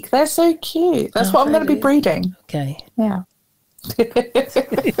snake. They're so cute. That's what I'm going to be breeding. Okay. Yeah. They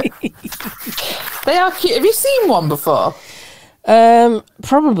are cute. Have you seen one before?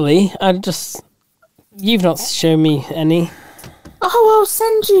 Probably. You've not shown me any. Oh, I'll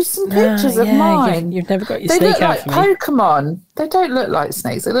send you some pictures of mine. You've never got your snake snake out for me. They look like Pokemon. They don't look like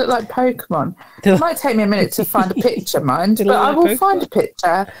snakes. They look like Pokemon. It might take me a minute to find a picture, mind, but I will find a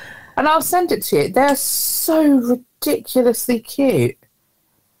picture and I'll send it to you. They're so ridiculously cute.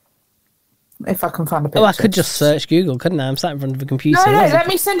 If I can find a picture. Oh, I could just search Google, couldn't I? I'm sat in front of a computer. No, let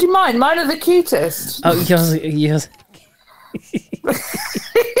me send you mine. Mine are the cutest. Oh, yours.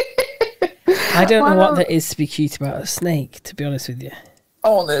 I don't know what there is to be cute about a snake, to be honest with you.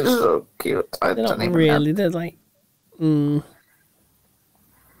 Oh, they're so cute. They're not really. They're like... They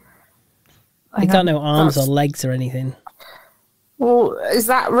got no arms or legs or anything. Well, is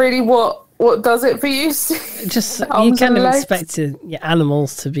that really what does it for you? Just you kind of expect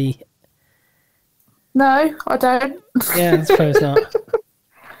animals to be. No, I don't. Yeah, I suppose not.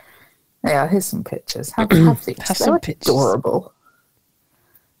 Yeah, here's some pictures. Have these. Have some pictures. Adorable.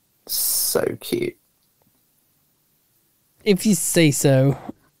 So cute. If you say so.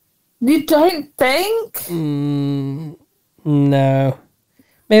 You don't think? No.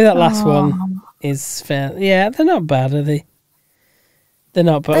 Maybe that last one is fair. Yeah, they're not bad, are they? They're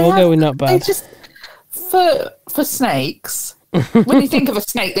not bad. We'll go with not bad. They just for snakes. When you think of a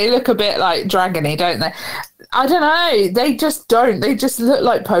snake, they look a bit like dragony, don't they? I don't know. They just don't. They just look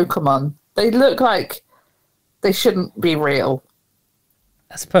like Pokemon. They look like they shouldn't be real.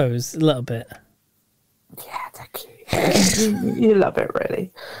 I suppose a little bit. Yeah, they're cute. you love it, really.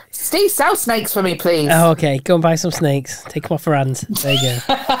 Steve, sell snakes for me, please. Oh, okay. Go and buy some snakes. Take them off her hands. There you go.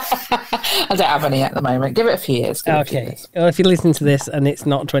 I don't have any at the moment. Give it a few years. Okay. Well, if you listen to this and it's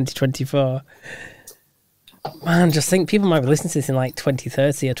not 2024, man, just think people might be listening to this in like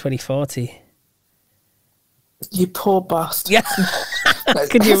 2030 or 2040. You poor bastard. Yeah.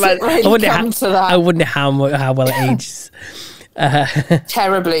 Could you imagine? Really I wouldn't know how well it ages.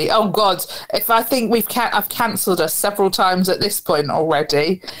 Terribly. Oh God! If I think I've cancelled us several times at this point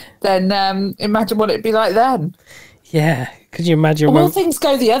already, then imagine what it'd be like then. Yeah. Could you imagine? Will things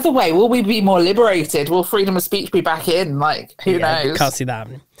go the other way? Will we be more liberated? Will freedom of speech be back in? Like, who knows? Can't see that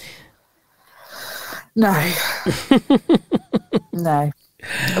happening. No. No.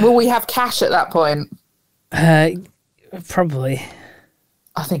 Will we have cash at that point? Probably.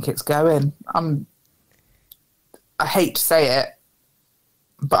 I think it's going. I hate to say it,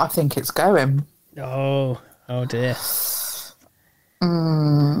 but I think it's going. Oh dear.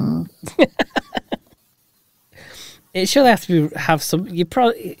 It surely have to have some. You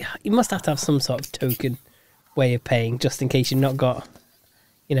must have to have some sort of token way of paying, just in case you've not got,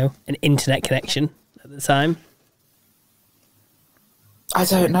 an internet connection at the time. I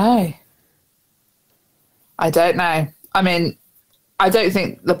don't know. I mean, I don't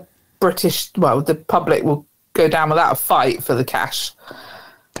think the public will go down without a fight for the cash.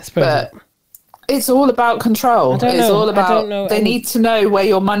 I suppose. But it's all about control. It's all about they need to know where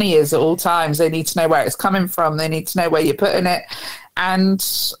your money is at all times. They need to know where it's coming from. They need to know where you're putting it. And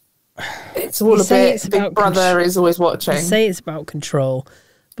it's all a bit Big Brother is always watching. You say it's about control,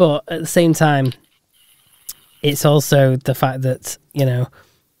 but at the same time, it's also the fact that, you know,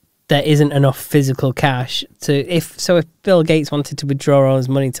 there isn't enough physical cash to, if Bill Gates wanted to withdraw all his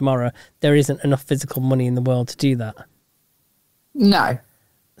money tomorrow, there isn't enough physical money in the world to do that. No.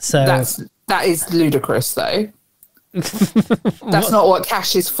 So that is ludicrous, though. That's not what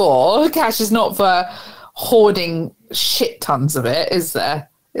cash is for. Cash is not for hoarding shit tons of it, is there?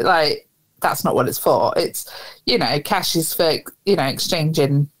 Like, that's not what it's for. It's, you know, cash is for, you know,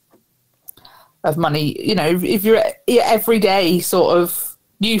 exchanging of money, you know, if you're everyday sort of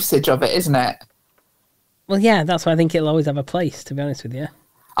usage of it, isn't it? Well, yeah, that's why I think it'll always have a place, to be honest with you.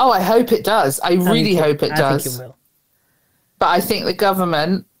 Oh, I hope it does. I really hope it does. I think it will. But I think the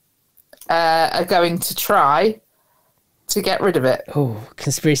government are going to try to get rid of it. Oh,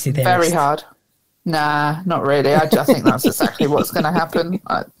 conspiracy theorist. Very hard. Nah, not really. I think that's exactly what's going to happen.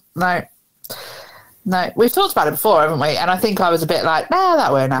 No. We've talked about it before, haven't we? And I think I was a bit like, nah,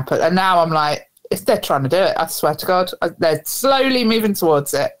 that won't happen. And now I'm like, if they're trying to do it, I swear to God, they're slowly moving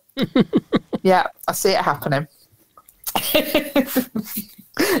towards it. Yeah, I see it happening.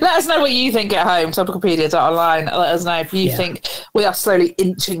 Let us know what you think at home, topicopedia.online. Let us know if you think we are slowly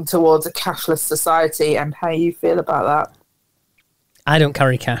inching towards a cashless society and how you feel about that. I don't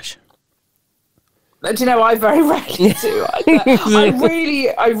carry cash. Do you know, I very rarely do.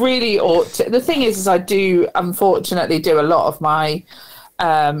 I really ought to. The thing is I do, unfortunately, do a lot of my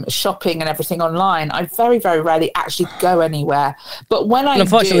shopping and everything online. I very, very rarely actually go anywhere. But when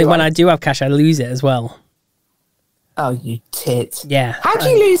unfortunately, when I do have cash, I lose it as well. Oh, you tit. Yeah. How do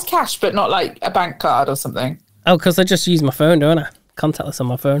you lose cash but not like a bank card or something? Oh, because I just use my phone, don't I? Contactless on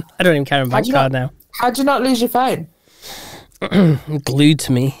my phone. I don't even carry a bank card now. How do you not lose your phone? Glued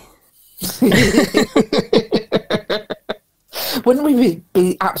to me. Wouldn't we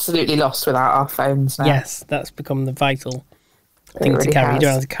be absolutely lost without our phones now? Yes, that's become the vital thing to carry. You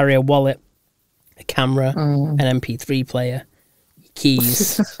don't have to carry a wallet, a camera, an MP3 player,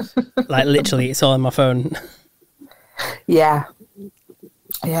 keys. Like, literally, it's all on my phone. Yeah.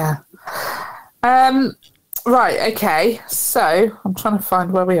 Right, okay. So, I'm trying to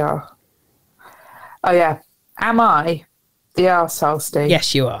find where we are. Oh, yeah. Am I the arsehole, Steve?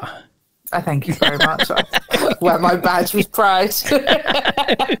 Yes, you are. I thank you very much. I wear my badge with pride.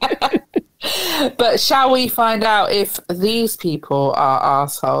 But shall we find out if these people are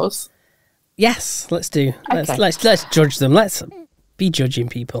arseholes? Yes, let's do. Okay. Let's judge them. Let's be judging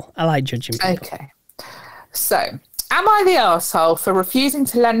people. I like judging people. Okay. So, am I the arsehole for refusing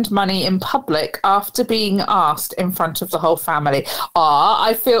to lend money in public after being asked in front of the whole family?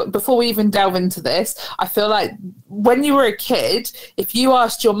 I feel, before we even delve into this, I feel like when you were a kid, if you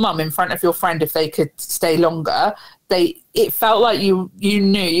asked your mum in front of your friend if they could stay longer, it felt like you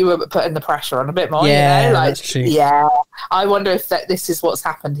knew you were putting the pressure on a bit more. Yeah, you know? Like, that's true. Yeah. I wonder if this is what's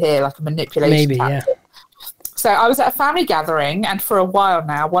happened here, like a manipulation Maybe, tactic. yeah. So I was at a family gathering, and for a while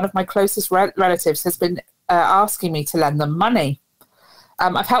now, one of my closest relatives has been asking me to lend them money.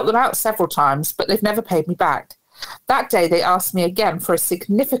 I've helped them out several times, but they've never paid me back. That day, they asked me again for a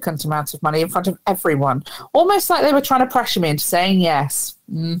significant amount of money in front of everyone, almost like they were trying to pressure me into saying yes.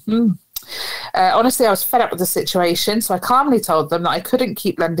 Honestly, I was fed up with the situation, so I calmly told them that I couldn't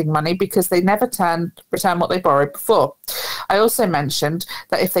keep lending money because they never return what they borrowed before. I also mentioned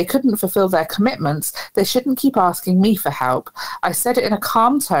that if they couldn't fulfill their commitments, they shouldn't keep asking me for help. I said it in a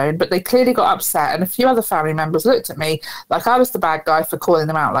calm tone, but they clearly got upset, and a few other family members looked at me like I was the bad guy for calling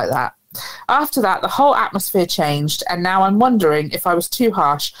them out like that. After that, the whole atmosphere changed, and now I'm wondering if I was too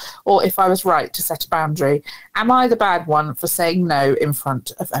harsh or if I was right to set a boundary. Am I the bad one for saying no in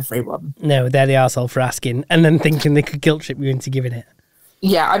front of everyone? No, they're the arsehole for asking and then thinking they could guilt trip you into giving it.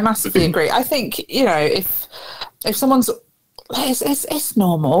 Yeah, I massively agree. I think, you know, if someone's... It's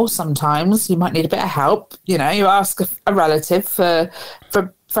normal sometimes. You might need a bit of help. You know, you ask a relative for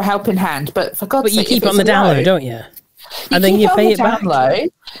help in hand, but for God's sake... But you keep it on the down low, don't you? And then you pay it back.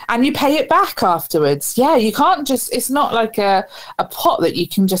 And you pay it back afterwards. Yeah, you can't just, it's not like a pot that you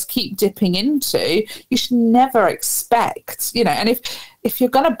can just keep dipping into. You should never expect, you know, and if you're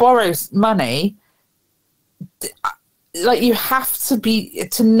going to borrow money, like, you have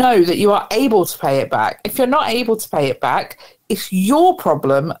to know that you are able to pay it back. If you're not able to pay it back, it's your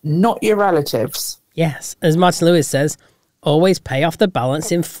problem, not your relatives. Yes, as Martin Lewis says, always pay off the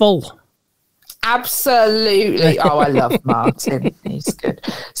balance in full. Absolutely. Oh, I love Martin. He's good.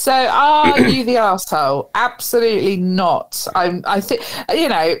 So, are you the arsehole? Absolutely not. I think, you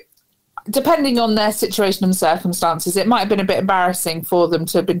know, depending on their situation and circumstances, it might have been a bit embarrassing for them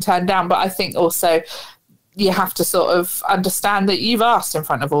to have been turned down. But I think also you have to sort of understand that you've asked in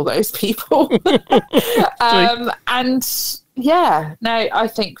front of all those people. And yeah, no, I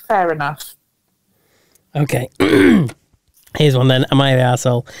think fair enough. Okay. Here's one then. Am I the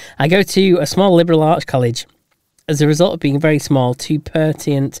arsehole? I go to a small liberal arts college. As a result of being very small, two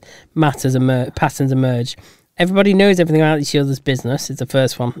pertinent patterns emerge. Everybody knows everything about each other's business is the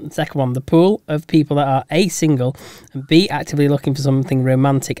first one. The second one, the pool of people that are A, single, and B, actively looking for something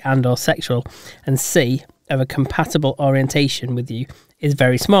romantic and or sexual, and C, of a compatible orientation with you is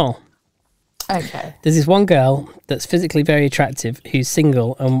very small. Okay. There's this one girl that's physically very attractive who's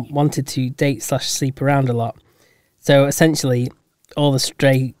single and wanted to date/sleep around a lot. So essentially, all the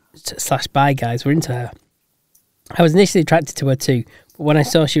straight/bi guys were into her. I was initially attracted to her too, but when I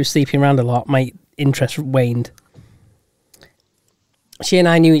saw she was sleeping around a lot, my interest waned. She and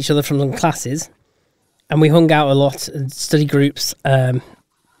I knew each other from some classes, and we hung out a lot in study groups,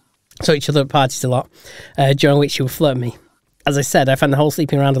 saw each other at parties a lot, during which she would flirt me. As I said, I found the whole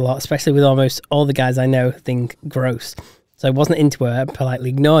sleeping around a lot, especially with almost all the guys I know, thing gross. So I wasn't into her and politely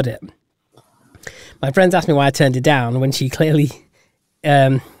ignored it. My friends asked me why I turned it down when she clearly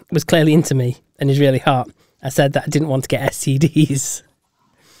was clearly into me and is really hot. I said that I didn't want to get STDs.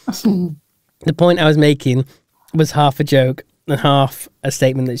 The point I was making was half a joke and half a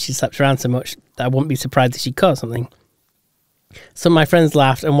statement that she slept around so much that I wouldn't be surprised if she caught something. Some of my friends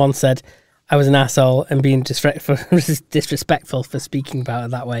laughed and one said I was an asshole and being disrespectful for speaking about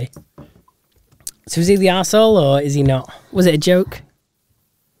it that way. So is he the arsehole or is he not? Was it a joke?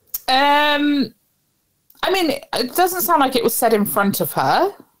 I mean, it doesn't sound like it was said in front of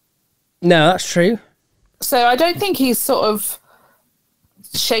her. No, that's true. So I don't think he's sort of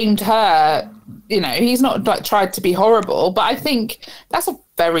shamed her. You know, he's not like tried to be horrible, but I think that's a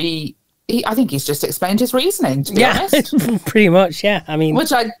very... I think he's just explained his reasoning, to be honest. Pretty much, yeah. I mean...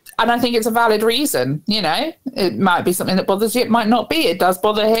 I think it's a valid reason, you know. It might be something that bothers you, it might not be. It does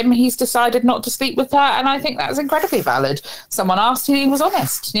bother him. He's decided not to sleep with her, and I think that's incredibly valid. Someone asked and he was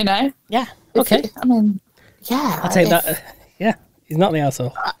honest, you know. Yeah, okay. I mean, yeah. I'll take that. Yeah, he's not the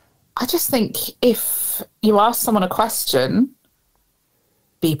arsehole. I just think if you ask someone a question,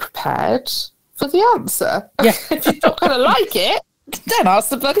 be prepared for the answer. Yeah. If you're not going to like it, don't ask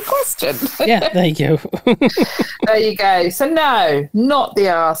the bloody question. Yeah, there you go. There you go. So no, not the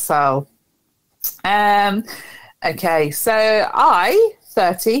arsehole. Okay, so I,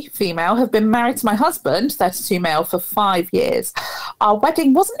 30, female, have been married to my husband, 32, male, for 5 years. Our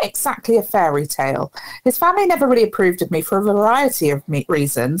wedding wasn't exactly a fairy tale. His family never really approved of me for a variety of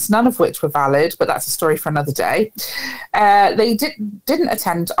reasons, none of which were valid, but that's a story for another day. They didn't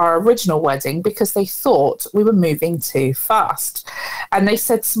attend our original wedding because they thought we were moving too fast. And they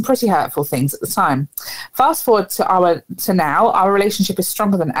said some pretty hurtful things at the time. Fast forward to now, our relationship is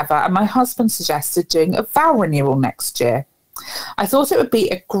stronger than ever, and my husband suggested doing a vow renewal next year. I thought it would be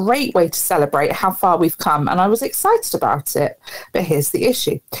a great way to celebrate how far we've come, and I was excited about it. But here's the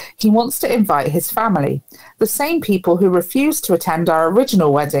issue. He wants to invite his family, the same people who refused to attend our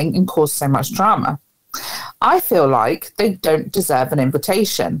original wedding and caused so much drama. I feel like they don't deserve an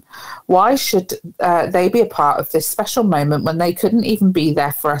invitation. Why should they be a part of this special moment when they couldn't even be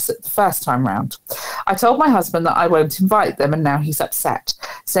there for us at the first time round? I told my husband that I won't invite them, and now he's upset,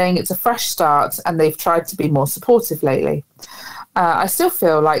 saying it's a fresh start and they've tried to be more supportive lately. I still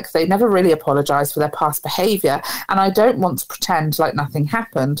feel like they never really apologised for their past behaviour, and I don't want to pretend like nothing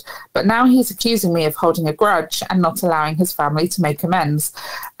happened. But now he's accusing me of holding a grudge and not allowing his family to make amends.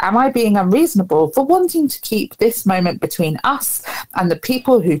 Am I being unreasonable for wanting to keep this moment between us and the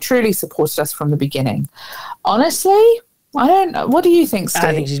people who truly supported us from the beginning? Honestly, I don't know. What do you think, Steve?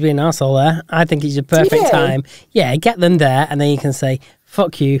 I think she's being an arsehole there. I think it's a perfect time. Yeah, get them there, and then you can say,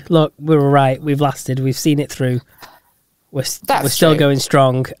 fuck you, look, we were right, we've lasted, we've seen it through. We're still going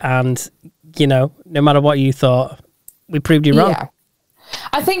strong, and, you know, no matter what you thought, we proved you wrong. Yeah.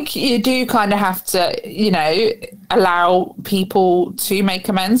 I think you do kind of have to, you know, allow people to make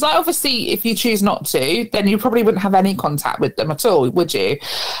amends. Like, obviously, if you choose not to, then you probably wouldn't have any contact with them at all, would you?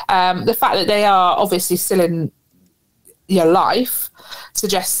 The fact that they are obviously still in your life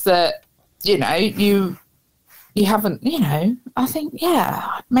suggests that, you know, you haven't, you know, I think,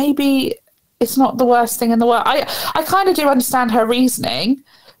 yeah, maybe it's not the worst thing in the world. I kind of do understand her reasoning,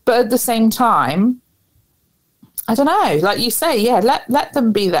 but at the same time, I don't know. Like you say, yeah, let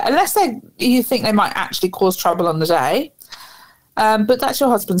them be there. Unless you think they might actually cause trouble on the day. But that's your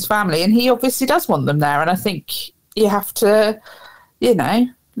husband's family, and he obviously does want them there. And I think you have to, you know,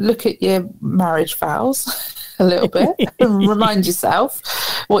 look at your marriage vows a little bit and remind yourself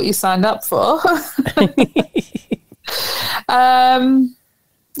what you signed up for.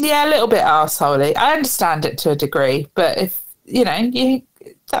 Yeah, a little bit arseholey. I understand it to a degree, but if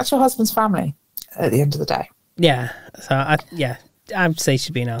that's your husband's family at the end of the day. Yeah. So I'd say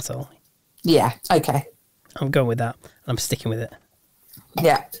she'd be an arsehole. Yeah. Okay. I'm going with that. I'm sticking with it.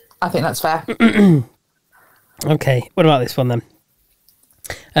 Yeah, I think that's fair. Okay. What about this one then?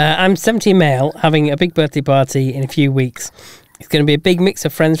 I'm 17 male, having a big birthday party in a few weeks. It's going to be a big mix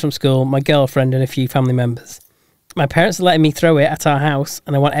of friends from school, my girlfriend, and a few family members. My parents are letting me throw it at our house,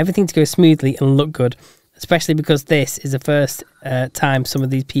 and I want everything to go smoothly and look good, especially because this is the first time some of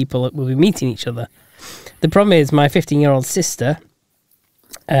these people will be meeting each other. The problem is my 15-year-old sister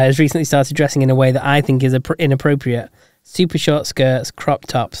has recently started dressing in a way that I think is inappropriate. Super short skirts, crop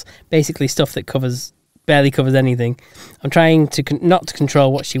tops, basically stuff that barely covers anything. I'm trying to not to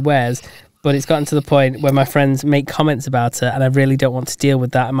control what she wears, but it's gotten to the point where my friends make comments about her, and I really don't want to deal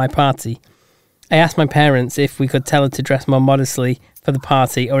with that at my party. I asked my parents if we could tell her to dress more modestly for the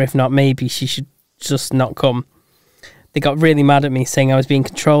party, or if not, maybe she should just not come. They got really mad at me, saying I was being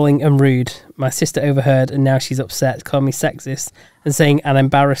controlling and rude. My sister overheard, and now she's upset, calling me sexist, and saying I'm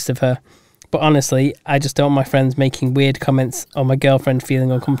embarrassed of her. But honestly, I just don't want my friends making weird comments or my girlfriend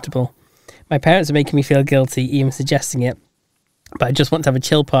feeling uncomfortable. My parents are making me feel guilty, even suggesting it, but I just want to have a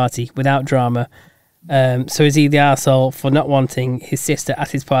chill party without drama. So is he the arsehole for not wanting his sister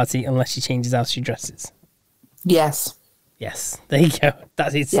at his party unless she changes how she dresses? Yes. Yes. There you go.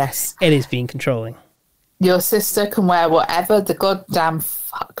 That is. Yes. It is being controlling. Your sister can wear whatever the goddamn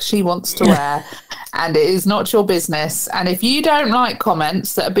fuck she wants to wear, and it is not your business. And if you don't like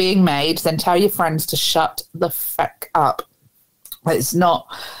comments that are being made, then tell your friends to shut the fuck up. It's not,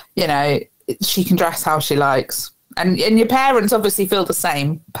 she can dress how she likes. And your parents obviously feel the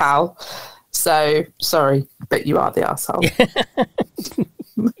same, pal. So, sorry, but you are the arsehole.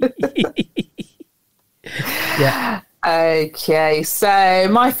 Yeah. Okay, so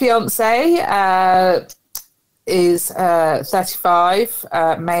my fiance is 35,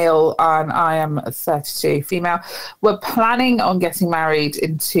 male, and I am 32, female. We're planning on getting married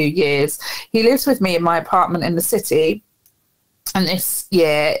in 2 years. He lives with me in my apartment in the city. And this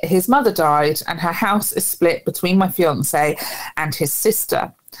year, his mother died, and her house is split between my fiance and his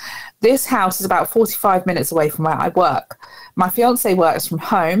sister. This house is about 45 minutes away from where I work. My fiance works from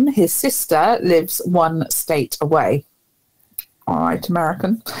home. His sister lives 1 state away. All right,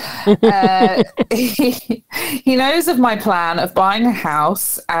 American. He knows of my plan of buying a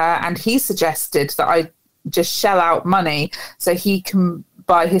house, and he suggested that I just shell out money so he can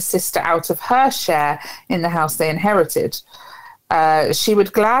buy his sister out of her share in the house they inherited. She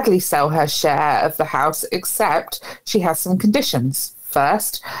would gladly sell her share of the house, except she has some conditions.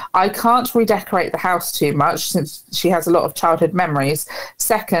 First, I can't redecorate the house too much since she has a lot of childhood memories.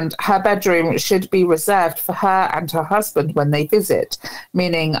 Second, her bedroom should be reserved for her and her husband when they visit,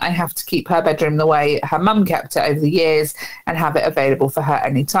 meaning I have to keep her bedroom the way her mum kept it over the years and have it available for her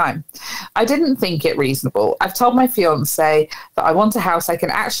anytime. I didn't think it reasonable. I've told my fiance that I want a house I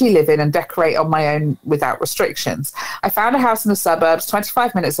can actually live in and decorate on my own without restrictions. I found a house in the suburbs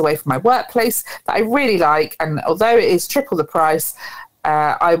 25 minutes away from my workplace that I really like, and although it is triple the price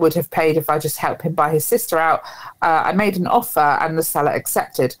I would have paid if I just helped him buy his sister out, I made an offer and the seller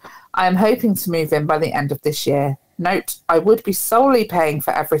accepted. I am hoping to move in by the end of this year. Note, I would be solely paying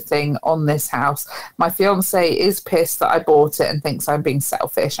for everything on this house. My fiance is pissed that I bought it and thinks I'm being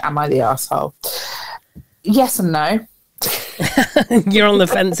selfish. Am I the arsehole? Yes and no. You're on the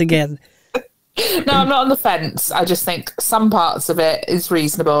fence again. No, I'm not on the fence. I just think some parts of it is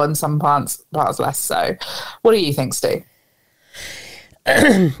reasonable and some parts less so. What do you think, Stu?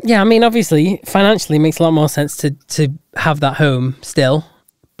 Yeah, I mean, obviously, financially, it makes a lot more sense to have that home still.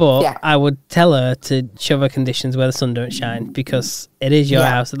 But yeah. I would tell her to shove her conditions where the sun don't shine, because it is your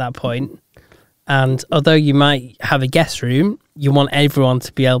house at that point. And although you might have a guest room, you want everyone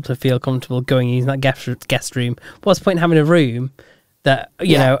to be able to feel comfortable going in that guest room. What's the point in having a room that,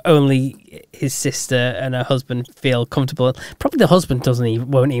 you know, only his sister and her husband feel comfortable? Probably the husband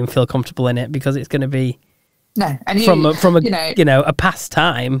won't even feel comfortable in it, because it's going to be... No, and from a past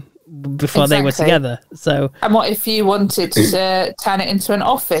time before they were together. So, and what if you wanted to turn it into an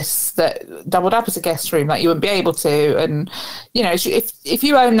office that doubled up as a guest room? Like, you wouldn't be able to. And if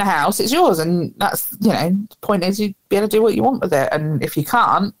you own the house, it's yours, and that's the point is you'd be able to do what you want with it. And if you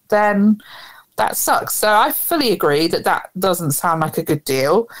can't, then that sucks. So I fully agree that doesn't sound like a good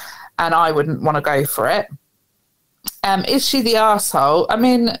deal, and I wouldn't want to go for it. Is she the arsehole? I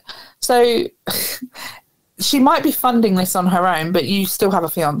mean, so. She might be funding this on her own, but you still have a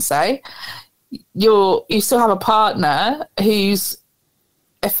fiance. You still have a partner who's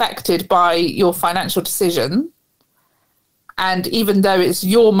affected by your financial decision. And even though it's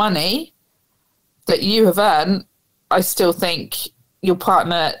your money that you have earned, I still think your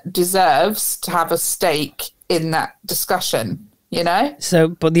partner deserves to have a stake in that discussion, you know? So,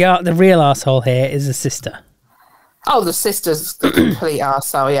 but the real arsehole here is the sister. Oh, the sister's a complete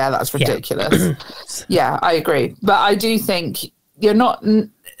arsehole. Yeah, that's ridiculous. Yeah, I agree. But I do think you're not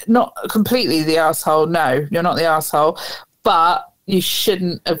completely the arsehole. No, you're not the arsehole. But you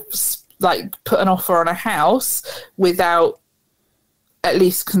shouldn't have put an offer on a house without at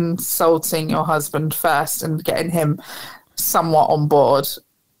least consulting your husband first and getting him somewhat on board,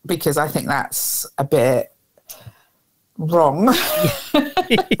 because I think that's a bit wrong,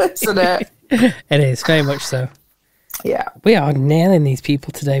 isn't it? It is, very much so. Yeah. We are nailing these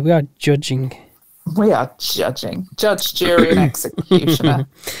people today. We are judging. We are judging. Judge, jury, and executioner.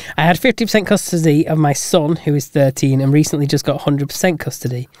 I had 50% custody of my son, who is 13, and recently just got 100%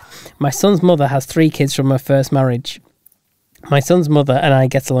 custody. My son's mother has 3 kids from her first marriage. My son's mother and I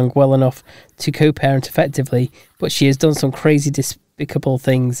get along well enough to co-parent effectively, but she has done some crazy, despicable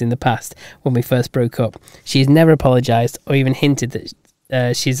things in the past when we first broke up. She has never apologised or even hinted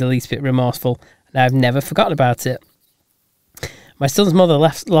that she's the least bit remorseful, and I've never forgotten about it. My son's mother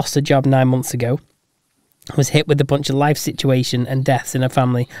lost her job 9 months ago, was hit with a bunch of life situation and deaths in her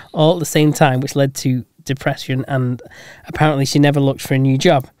family all at the same time, which led to depression, and apparently she never looked for a new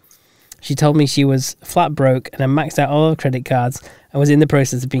job. She told me she was flat broke and had maxed out all her credit cards and was in the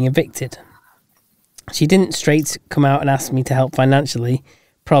process of being evicted. She didn't straight come out and ask me to help financially,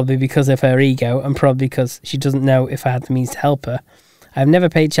 probably because of her ego and probably because she doesn't know if I had the means to help her. I have never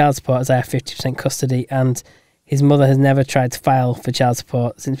paid child support as I have 50% custody, and his mother has never tried to file for child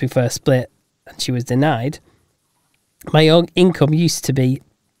support since we first split and she was denied. My own income used to be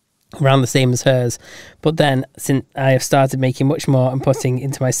around the same as hers, but then since I have started making much more and putting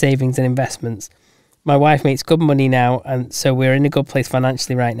into my savings and investments. My wife makes good money now, and so we're in a good place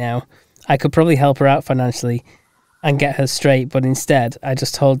financially right now. I could probably help her out financially and get her straight, but instead I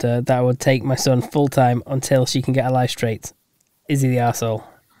just told her that I would take my son full time until she can get her life straight. Is he the arsehole?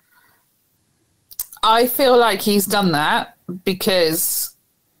 I feel like he's done that because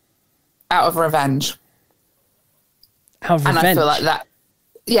out of revenge. Out of revenge? And I feel like that.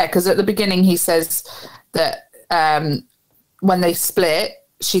 Yeah, because at the beginning he says that when they split,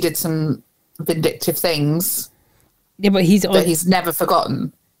 she did some vindictive things. Yeah, but he's never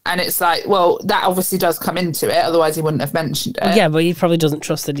forgotten. And it's like, well, that obviously does come into it. Otherwise, he wouldn't have mentioned it. Yeah, but he probably doesn't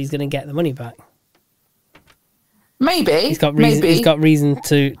trust that he's going to get the money back. Maybe. He's got reason. He's got reason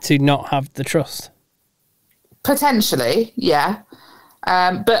to not have the trust. Potentially, yeah.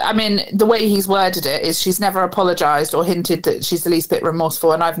 But I mean, the way he's worded it is she's never apologised or hinted that she's the least bit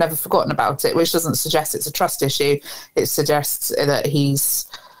remorseful, and I've never forgotten about it, which doesn't suggest it's a trust issue. It suggests that he's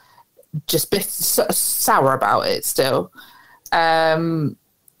just a bit sour about it still.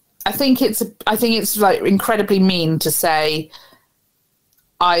 I think it's like incredibly mean to say,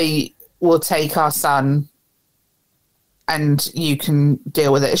 I will take our son and you can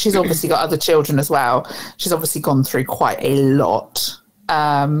deal with it. She's obviously got other children as well. She's obviously gone through quite a lot.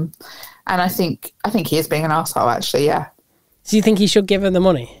 And I think he is being an arsehole, actually, yeah. Do you think he should give her the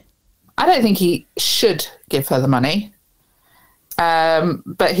money? I don't think he should give her the money.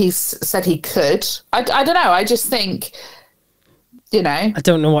 But he's said he could. I don't know. I just think, you know. I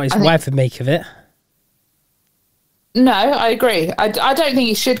don't know what his wife would make of it. No, I agree. I don't think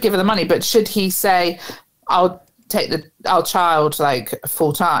he should give her the money, but should he say, I'll take our child like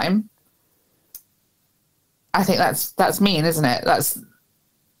full time? I think that's mean, isn't it? That's,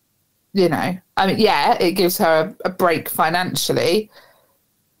 you know, I mean, yeah, it gives her a break financially,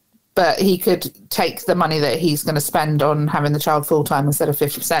 but he could take the money that he's going to spend on having the child full time instead of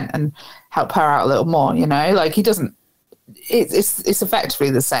 50% and help her out a little more, you know, like he doesn't, it's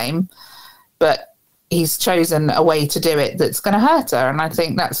effectively the same, but he's chosen a way to do it that's going to hurt her. And I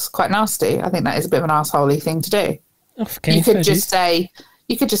think that's quite nasty. I think that is a bit of an arsehole-y thing to do. Okay, you could just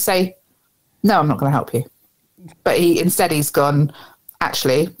say, no, I'm not going to help you. But instead he's gone,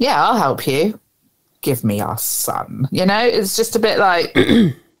 actually, yeah, I'll help you. Give me our son. You know, it's just a bit like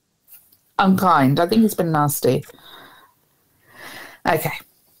unkind. I think it's been nasty. Okay.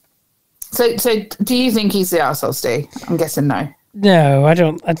 So do you think he's the arsehole, Steve? I'm guessing no. No, I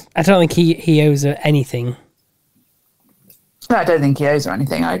don't. I don't think he owes her anything. No, I don't think he owes her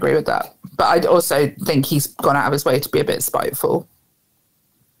anything. I agree with that. But I also think he's gone out of his way to be a bit spiteful.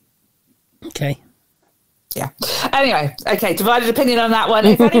 Okay. Yeah. Anyway, okay, divided opinion on that one.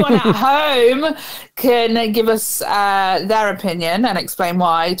 If anyone at home can give us their opinion and explain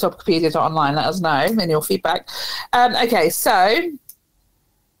why, Topicopedia.online, let us know in your feedback. Okay, so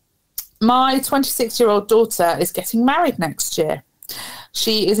my 26-year-old daughter is getting married next year.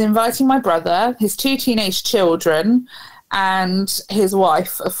 She is inviting my brother, his 2 teenage children, and his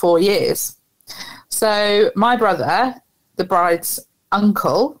wife of 4 years. So my brother, the bride's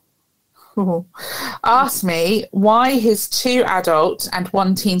uncle, asked me why his 2 adult and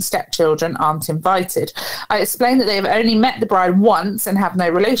 1 teen stepchildren aren't invited. I explained that they have only met the bride once and have no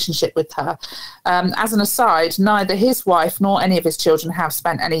relationship with her. As an aside, neither his wife nor any of his children have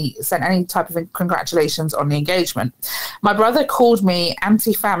sent any type of congratulations on the engagement. My brother called me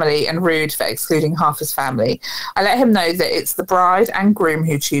anti-family and rude for excluding half his family. I let him know that it's the bride and groom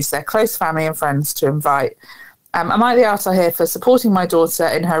who choose their close family and friends to invite. Am I the arsehole here for supporting my daughter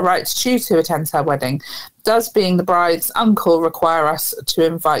in her right to choose who attends her wedding? Does being the bride's uncle require us to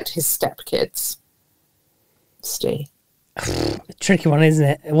invite his stepkids? Steve. Tricky one, isn't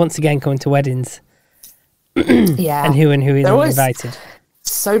it? Once again, going to weddings. Yeah. And who isn't invited.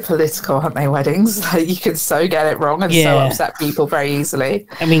 So political, aren't they, weddings? Like, you can so get it wrong and so upset people very easily.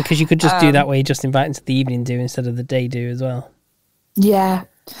 I mean, because you could just do that way, just invite them to the evening do instead of the day do as well. Yeah.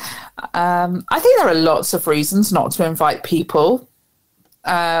 I think there are lots of reasons not to invite people.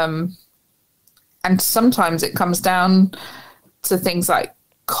 And sometimes it comes down to things like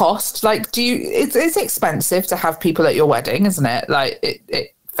cost. Like, it's expensive to have people at your wedding, isn't it? Like,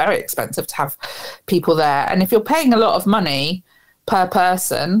 it's very expensive to have people there. And if you're paying a lot of money per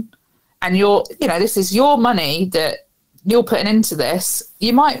person and this is your money that you're putting into this,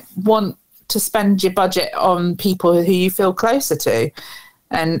 you might want to spend your budget on people who you feel closer to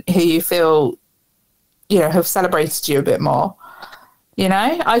and who you feel, have celebrated you a bit more.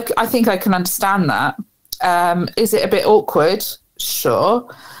 I think I can understand that. Is it a bit awkward? Sure.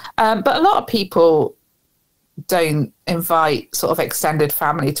 But a lot of people don't invite sort of extended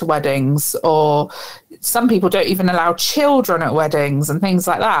family to weddings, or some people don't even allow children at weddings and things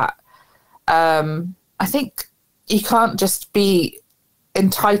like that. I think you can't just feel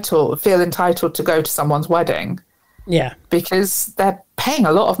entitled to go to someone's wedding. Yeah. Because they're paying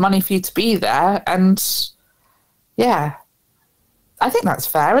a lot of money for you to be there. And yeah, I think that's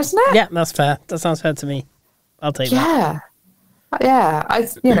fair, isn't it? Yeah, that's fair. That sounds fair to me. I'll take that. Yeah. I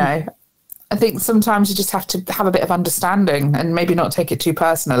think sometimes you just have to have a bit of understanding and maybe not take it too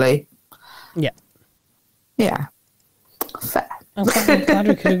personally. Yeah. Yeah. Fair. I'm glad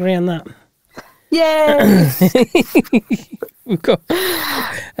we could agree on that. Yay!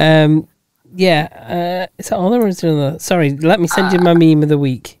 Is that all there is? Sorry, let me send you my meme of the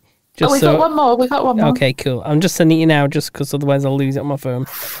week. We got one more. Okay, cool. I'm just sending you now, just because otherwise I'll lose it on my phone.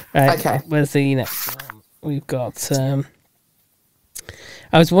 Right, okay. Where's the next one? We've got...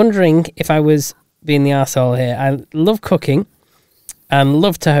 I was wondering if I was being the arsehole here. I love cooking and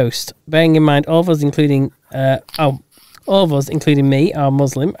love to host. Bearing in mind, all of us, including me, are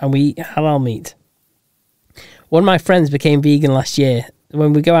Muslim and we eat halal meat. One of my friends became vegan last year.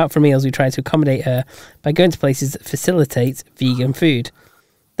 When we go out for meals, we try to accommodate her by going to places that facilitate vegan food.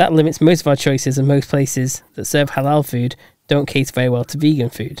 That limits most of our choices, and most places that serve halal food don't cater very well to vegan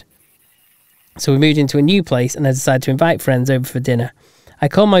food. So we moved into a new place and I decided to invite friends over for dinner. I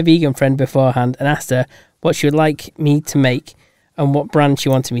called my vegan friend beforehand and asked her what she would like me to make and what brand she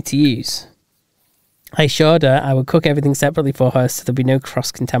wanted me to use. I assured her I would cook everything separately for her so there'd be no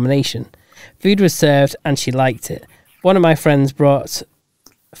cross-contamination. Food was served and she liked it. One of my friends brought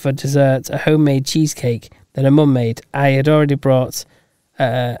for dessert a homemade cheesecake that her mum made. I had already brought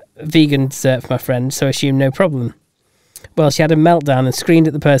vegan dessert for my friend, so I assumed no problem. Well, she had a meltdown and screamed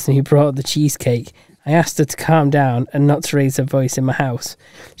at the person who brought the cheesecake. I asked her to calm down and not to raise her voice in my house.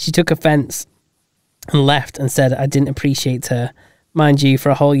 She took offence and left and said I didn't appreciate her. Mind you, for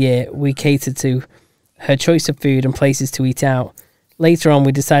a whole year, we catered to her choice of food and places to eat out. Later on,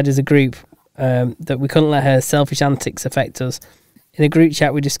 we decided as a group that we couldn't let her selfish antics affect us. In a group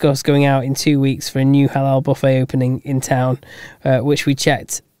chat, we discussed going out in 2 weeks for a new halal buffet opening in town, which we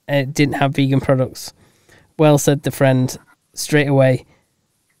checked didn't have vegan products. Well, said the friend straight away.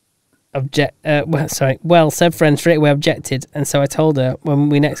 Said friend straight away objected, and so I told her when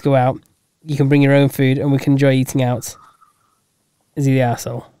we next go out, you can bring your own food and we can enjoy eating out. Is he the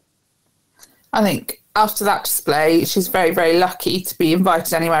arsehole? I think after that display, she's very, very lucky to be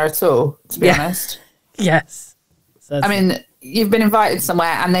invited anywhere at all, to be honest. Yes. I mean, you've been invited somewhere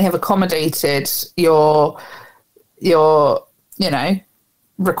and they have accommodated your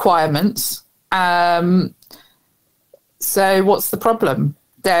requirements. So what's the problem?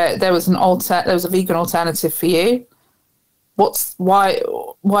 There was a vegan alternative for you. Why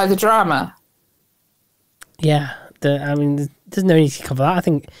the drama? Yeah, there's no need to cover that. I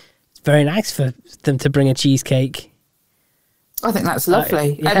think it's very nice for them to bring a cheesecake. I think that's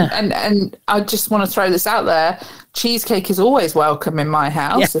lovely. Yeah. And I just want to throw this out there. Cheesecake is always welcome in my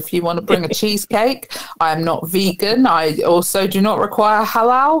house. If you want to bring a cheesecake. I am not vegan. I also do not require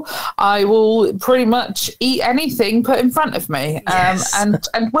halal. I will pretty much eat anything put in front of me, and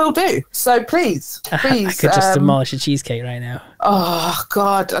will do. So please. I could just demolish a cheesecake right now. Oh,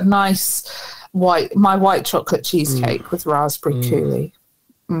 God, a nice white chocolate cheesecake with raspberry coulis.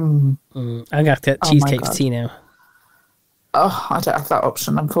 I'm going to have to get cheesecake tea now. Oh, I don't have that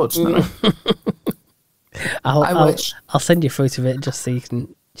option, unfortunately. I wish. I'll send you a photo of it just so you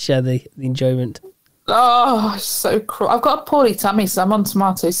can share the enjoyment. Oh, so cruel. I've got a poorly tummy, so I'm on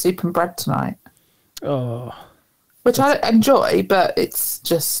tomato soup and bread tonight. Oh. Which I enjoy, but it's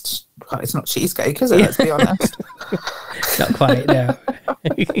just, well, it's not cheesecake, is it? Let's be honest. Not quite, no.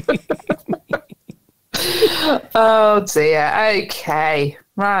 Oh, dear. Okay.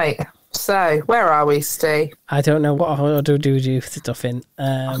 Right. So, where are we, Steve? I don't know what order do we do stuff in.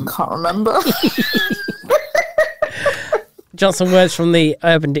 I can't remember. Johnson words from the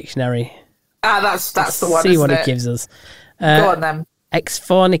Urban Dictionary. That's the one. See what it gives us. Go on then.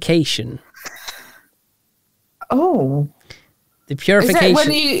 Exfornication. Oh. The purification. Is it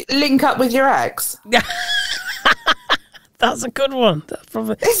when you link up with your ex? That's a good one. That's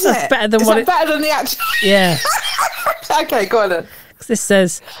probably Isn't it? Better than better than the actual. Yeah. Okay, go on then. This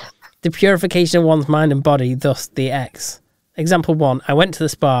says the purification of one's mind and body, thus the X. Example 1, I went to the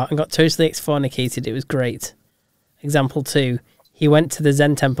spa and got totally exfornicated. It was great. Example 2, he went to the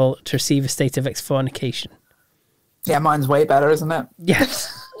Zen temple to receive a state of exfornication. Yeah, mine's way better, isn't it?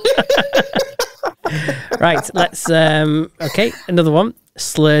 Yes. Right, let's, okay, another one.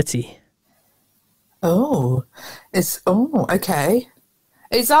 Slurty. Oh, okay.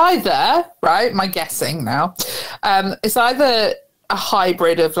 It's either, right, my guessing now, it's either a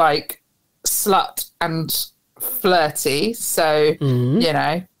hybrid of like slut and flirty. So, you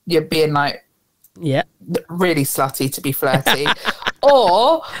know, you're being like really slutty to be flirty.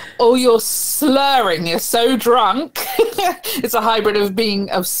 or you're slurring, you're so drunk. It's a hybrid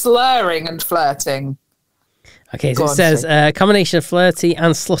of slurring and flirting. Okay, so it says a combination of flirty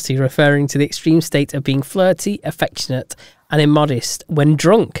and slutty, referring to the extreme state of being flirty, affectionate, and immodest when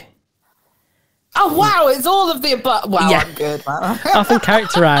drunk. Oh, wow, it's all of the above. Wow, yeah. I'm good, man. Often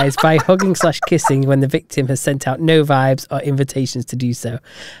characterised by hugging/kissing when the victim has sent out no vibes or invitations to do so.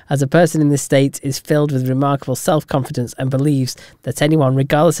 As a person in this state is filled with remarkable self-confidence and believes that anyone,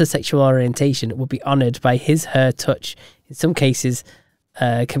 regardless of sexual orientation, will be honoured by his/her touch. In some cases,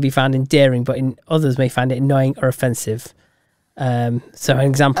 can be found endearing, but in others may find it annoying or offensive. So an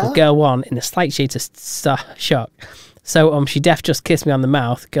example, girl 1, in a slight shade of shock. So she def just kissed me on the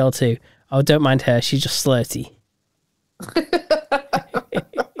mouth. Girl 2, oh, don't mind her, she's just slurty.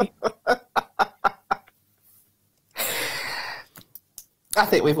 I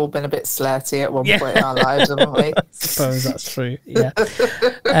think we've all been a bit slurty at one point in our lives, haven't we? I suppose that's true, yeah.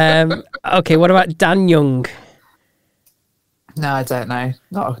 Okay, what about Dan Young? No, I don't know.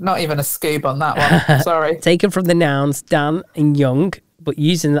 Not even a scoob on that one. Sorry. Taken from the nouns Dan and Young, but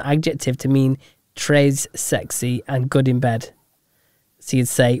using the adjective to mean très sexy and good in bed. So you'd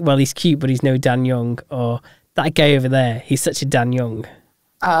say, well, he's cute, but he's no Dan Young, or that guy over there, he's such a Dan Young.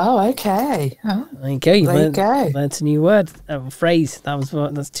 Oh, okay. Oh, there you go. You learned a new word, a phrase.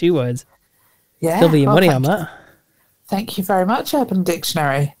 That's 2 words. Yeah. Double your money on that. Thank you very much, Urban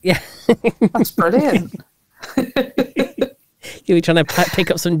Dictionary. Yeah. That's brilliant. You'll be trying to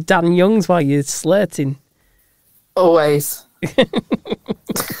pick up some Dan Youngs while you're slurting. Always.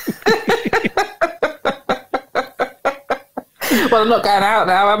 Well, I'm not going out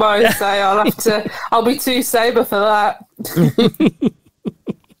now, am I? So I'll be too sober for that.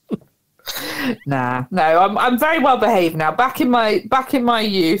 No, I'm very well behaved now. Back in my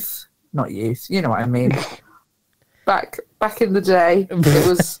youth, not youth, you know what I mean. Back in the day, it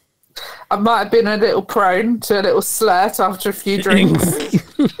was. I might have been a little prone to a little slirt after a few drinks.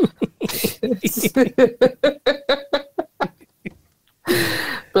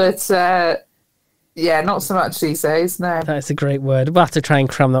 But yeah, not so much these days. No, that's a great word. We'll have to try and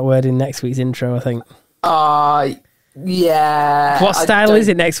cram that word in next week's intro, I think. Yeah. What style is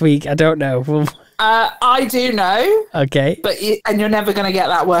it next week? I don't know. I do know. Okay. And you're never going to get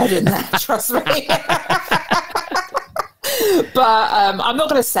that word in there, trust me. But I'm not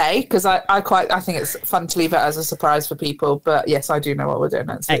going to say, because I think it's fun to leave it as a surprise for people. But yes, I do know what we're doing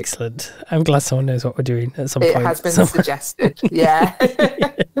next week. Excellent. I'm glad someone knows what we're doing at some point. It has been suggested. Yeah.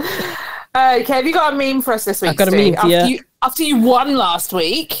 Okay, have you got a meme for us this week? I've got a meme for you. After you won last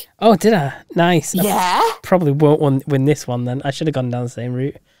week. Oh, did I? Nice. Yeah. I probably won't win this one then. I should have gone down the same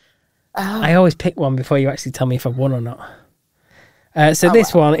route. I always pick one before you actually tell me if I've won or not. So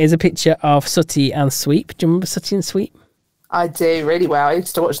this one is a picture of Sooty and Sweep. Do you remember Sooty and Sweep? I do really well. I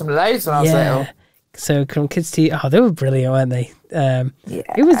used to watch them loads when I was little. So from kids to they were brilliant, weren't they?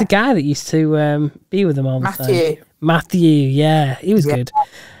 Who was the guy that used to be with them all the time? Matthew, yeah, he was good.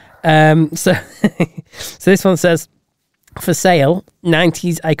 So this one says, for sale,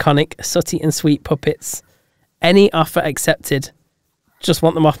 90s iconic Sooty and Sweep puppets. Any offer accepted. Just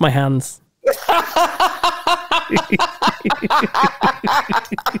want them off my hands.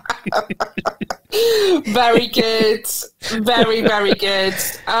 Very good. Very, very good.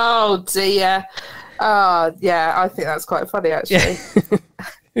 Oh, dear. Oh, yeah, I think that's quite funny, actually.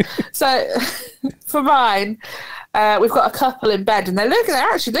 So, for mine, we've got a couple in bed, and they're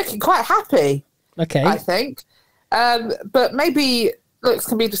actually looking quite happy. Okay. I think. But maybe looks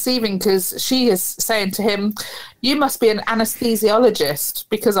can be deceiving because she is saying to him, you must be an anesthesiologist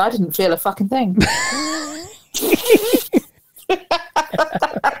because I didn't feel a fucking thing.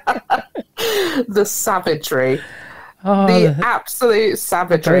 The savagery. The absolute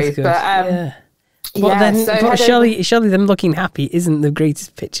savagery. But surely them looking happy isn't the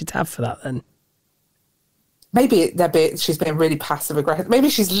greatest picture to have for that then. Maybe she's being really passive aggressive. Maybe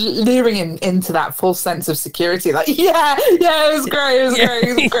she's luring him into that false sense of security. Like, yeah, it was great, it was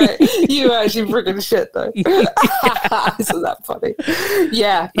great. You actually friggin' shit though. Isn't that funny?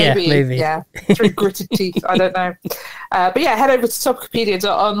 Yeah, maybe. Yeah, through gritted teeth. I don't know. But yeah, head over to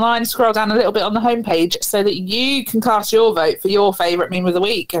topicopedia.online, scroll down a little bit on the homepage so that you can cast your vote for your favourite meme of the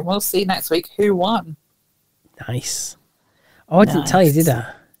week, and we'll see next week who won. Nice. Oh, I didn't tell you, did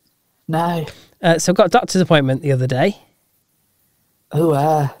I? No. So I got a doctor's appointment the other day.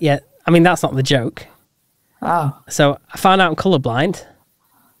 Oh, yeah. I mean, that's not the joke. Oh. So I found out I'm colourblind.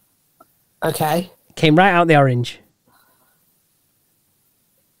 Okay. Came right out the orange.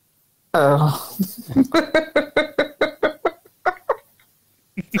 Oh.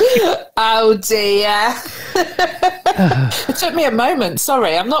 Oh dear. It took me a moment.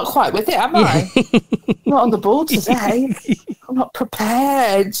 Sorry, I'm not quite with it, am I? I'm not on the ball today. I'm not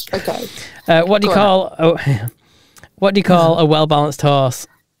prepared. Okay. What do you call a well-balanced horse?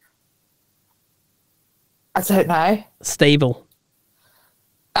 I don't know. Stable.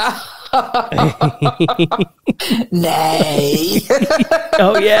 Nay.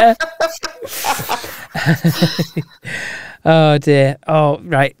 Oh yeah. Oh dear. Oh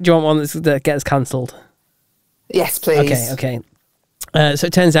right. Do you want one that gets cancelled? Yes, please. Okay. So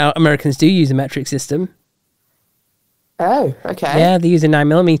it turns out Americans do use a metric system. Oh, okay. Yeah, they use a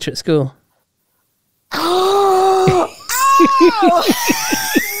 9mm at school. Oh!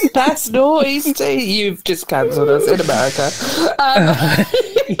 That's noisy. You've just cancelled us in America.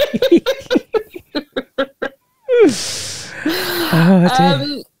 Oh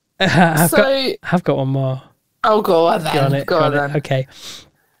dear. I've got one more. Oh, go on then. Go on then. Okay.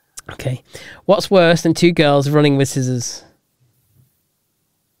 What's worse than two girls running with scissors?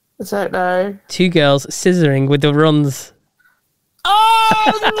 I don't know. Two girls scissoring with the runs.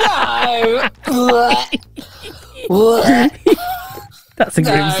 Oh no! That's a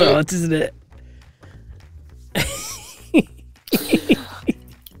grim thought, isn't it?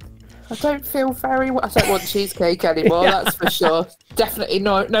 I don't feel very well. I don't want cheesecake anymore, that's for sure. Definitely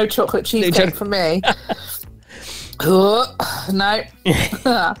no chocolate cheesecake for me. No.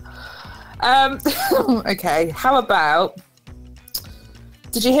 Okay, how about...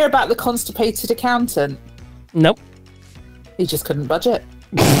 Did you hear about the constipated accountant? Nope. He just couldn't budget.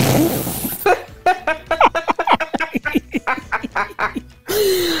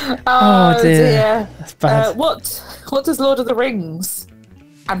 Oh dear. That's bad. What does Lord of the Rings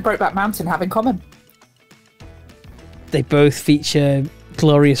and Brokeback Mountain have in common? They both feature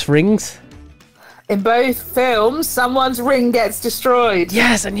glorious rings. In both films, someone's ring gets destroyed.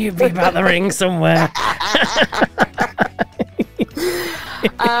 Yes, I knew it'd be about the ring somewhere.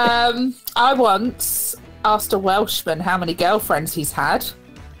 I once asked a Welshman how many girlfriends he's had,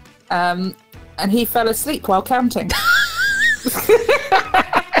 and he fell asleep while counting.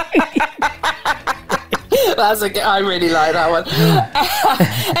 I really like that one.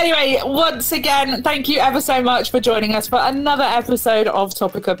 Anyway, once again, thank you ever so much for joining us for another episode of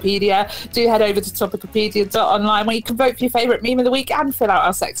Topicopedia. Do head over to topicopedia.online where you can vote for your favourite meme of the week and fill out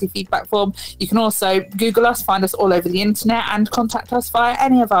our sexy feedback form. You can also Google us, find us all over the internet, and contact us via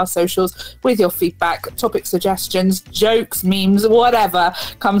any of our socials with your feedback, topic suggestions, jokes, memes, whatever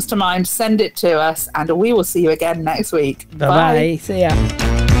comes to mind. Send it to us, and we will see you again next week. Bye. See ya.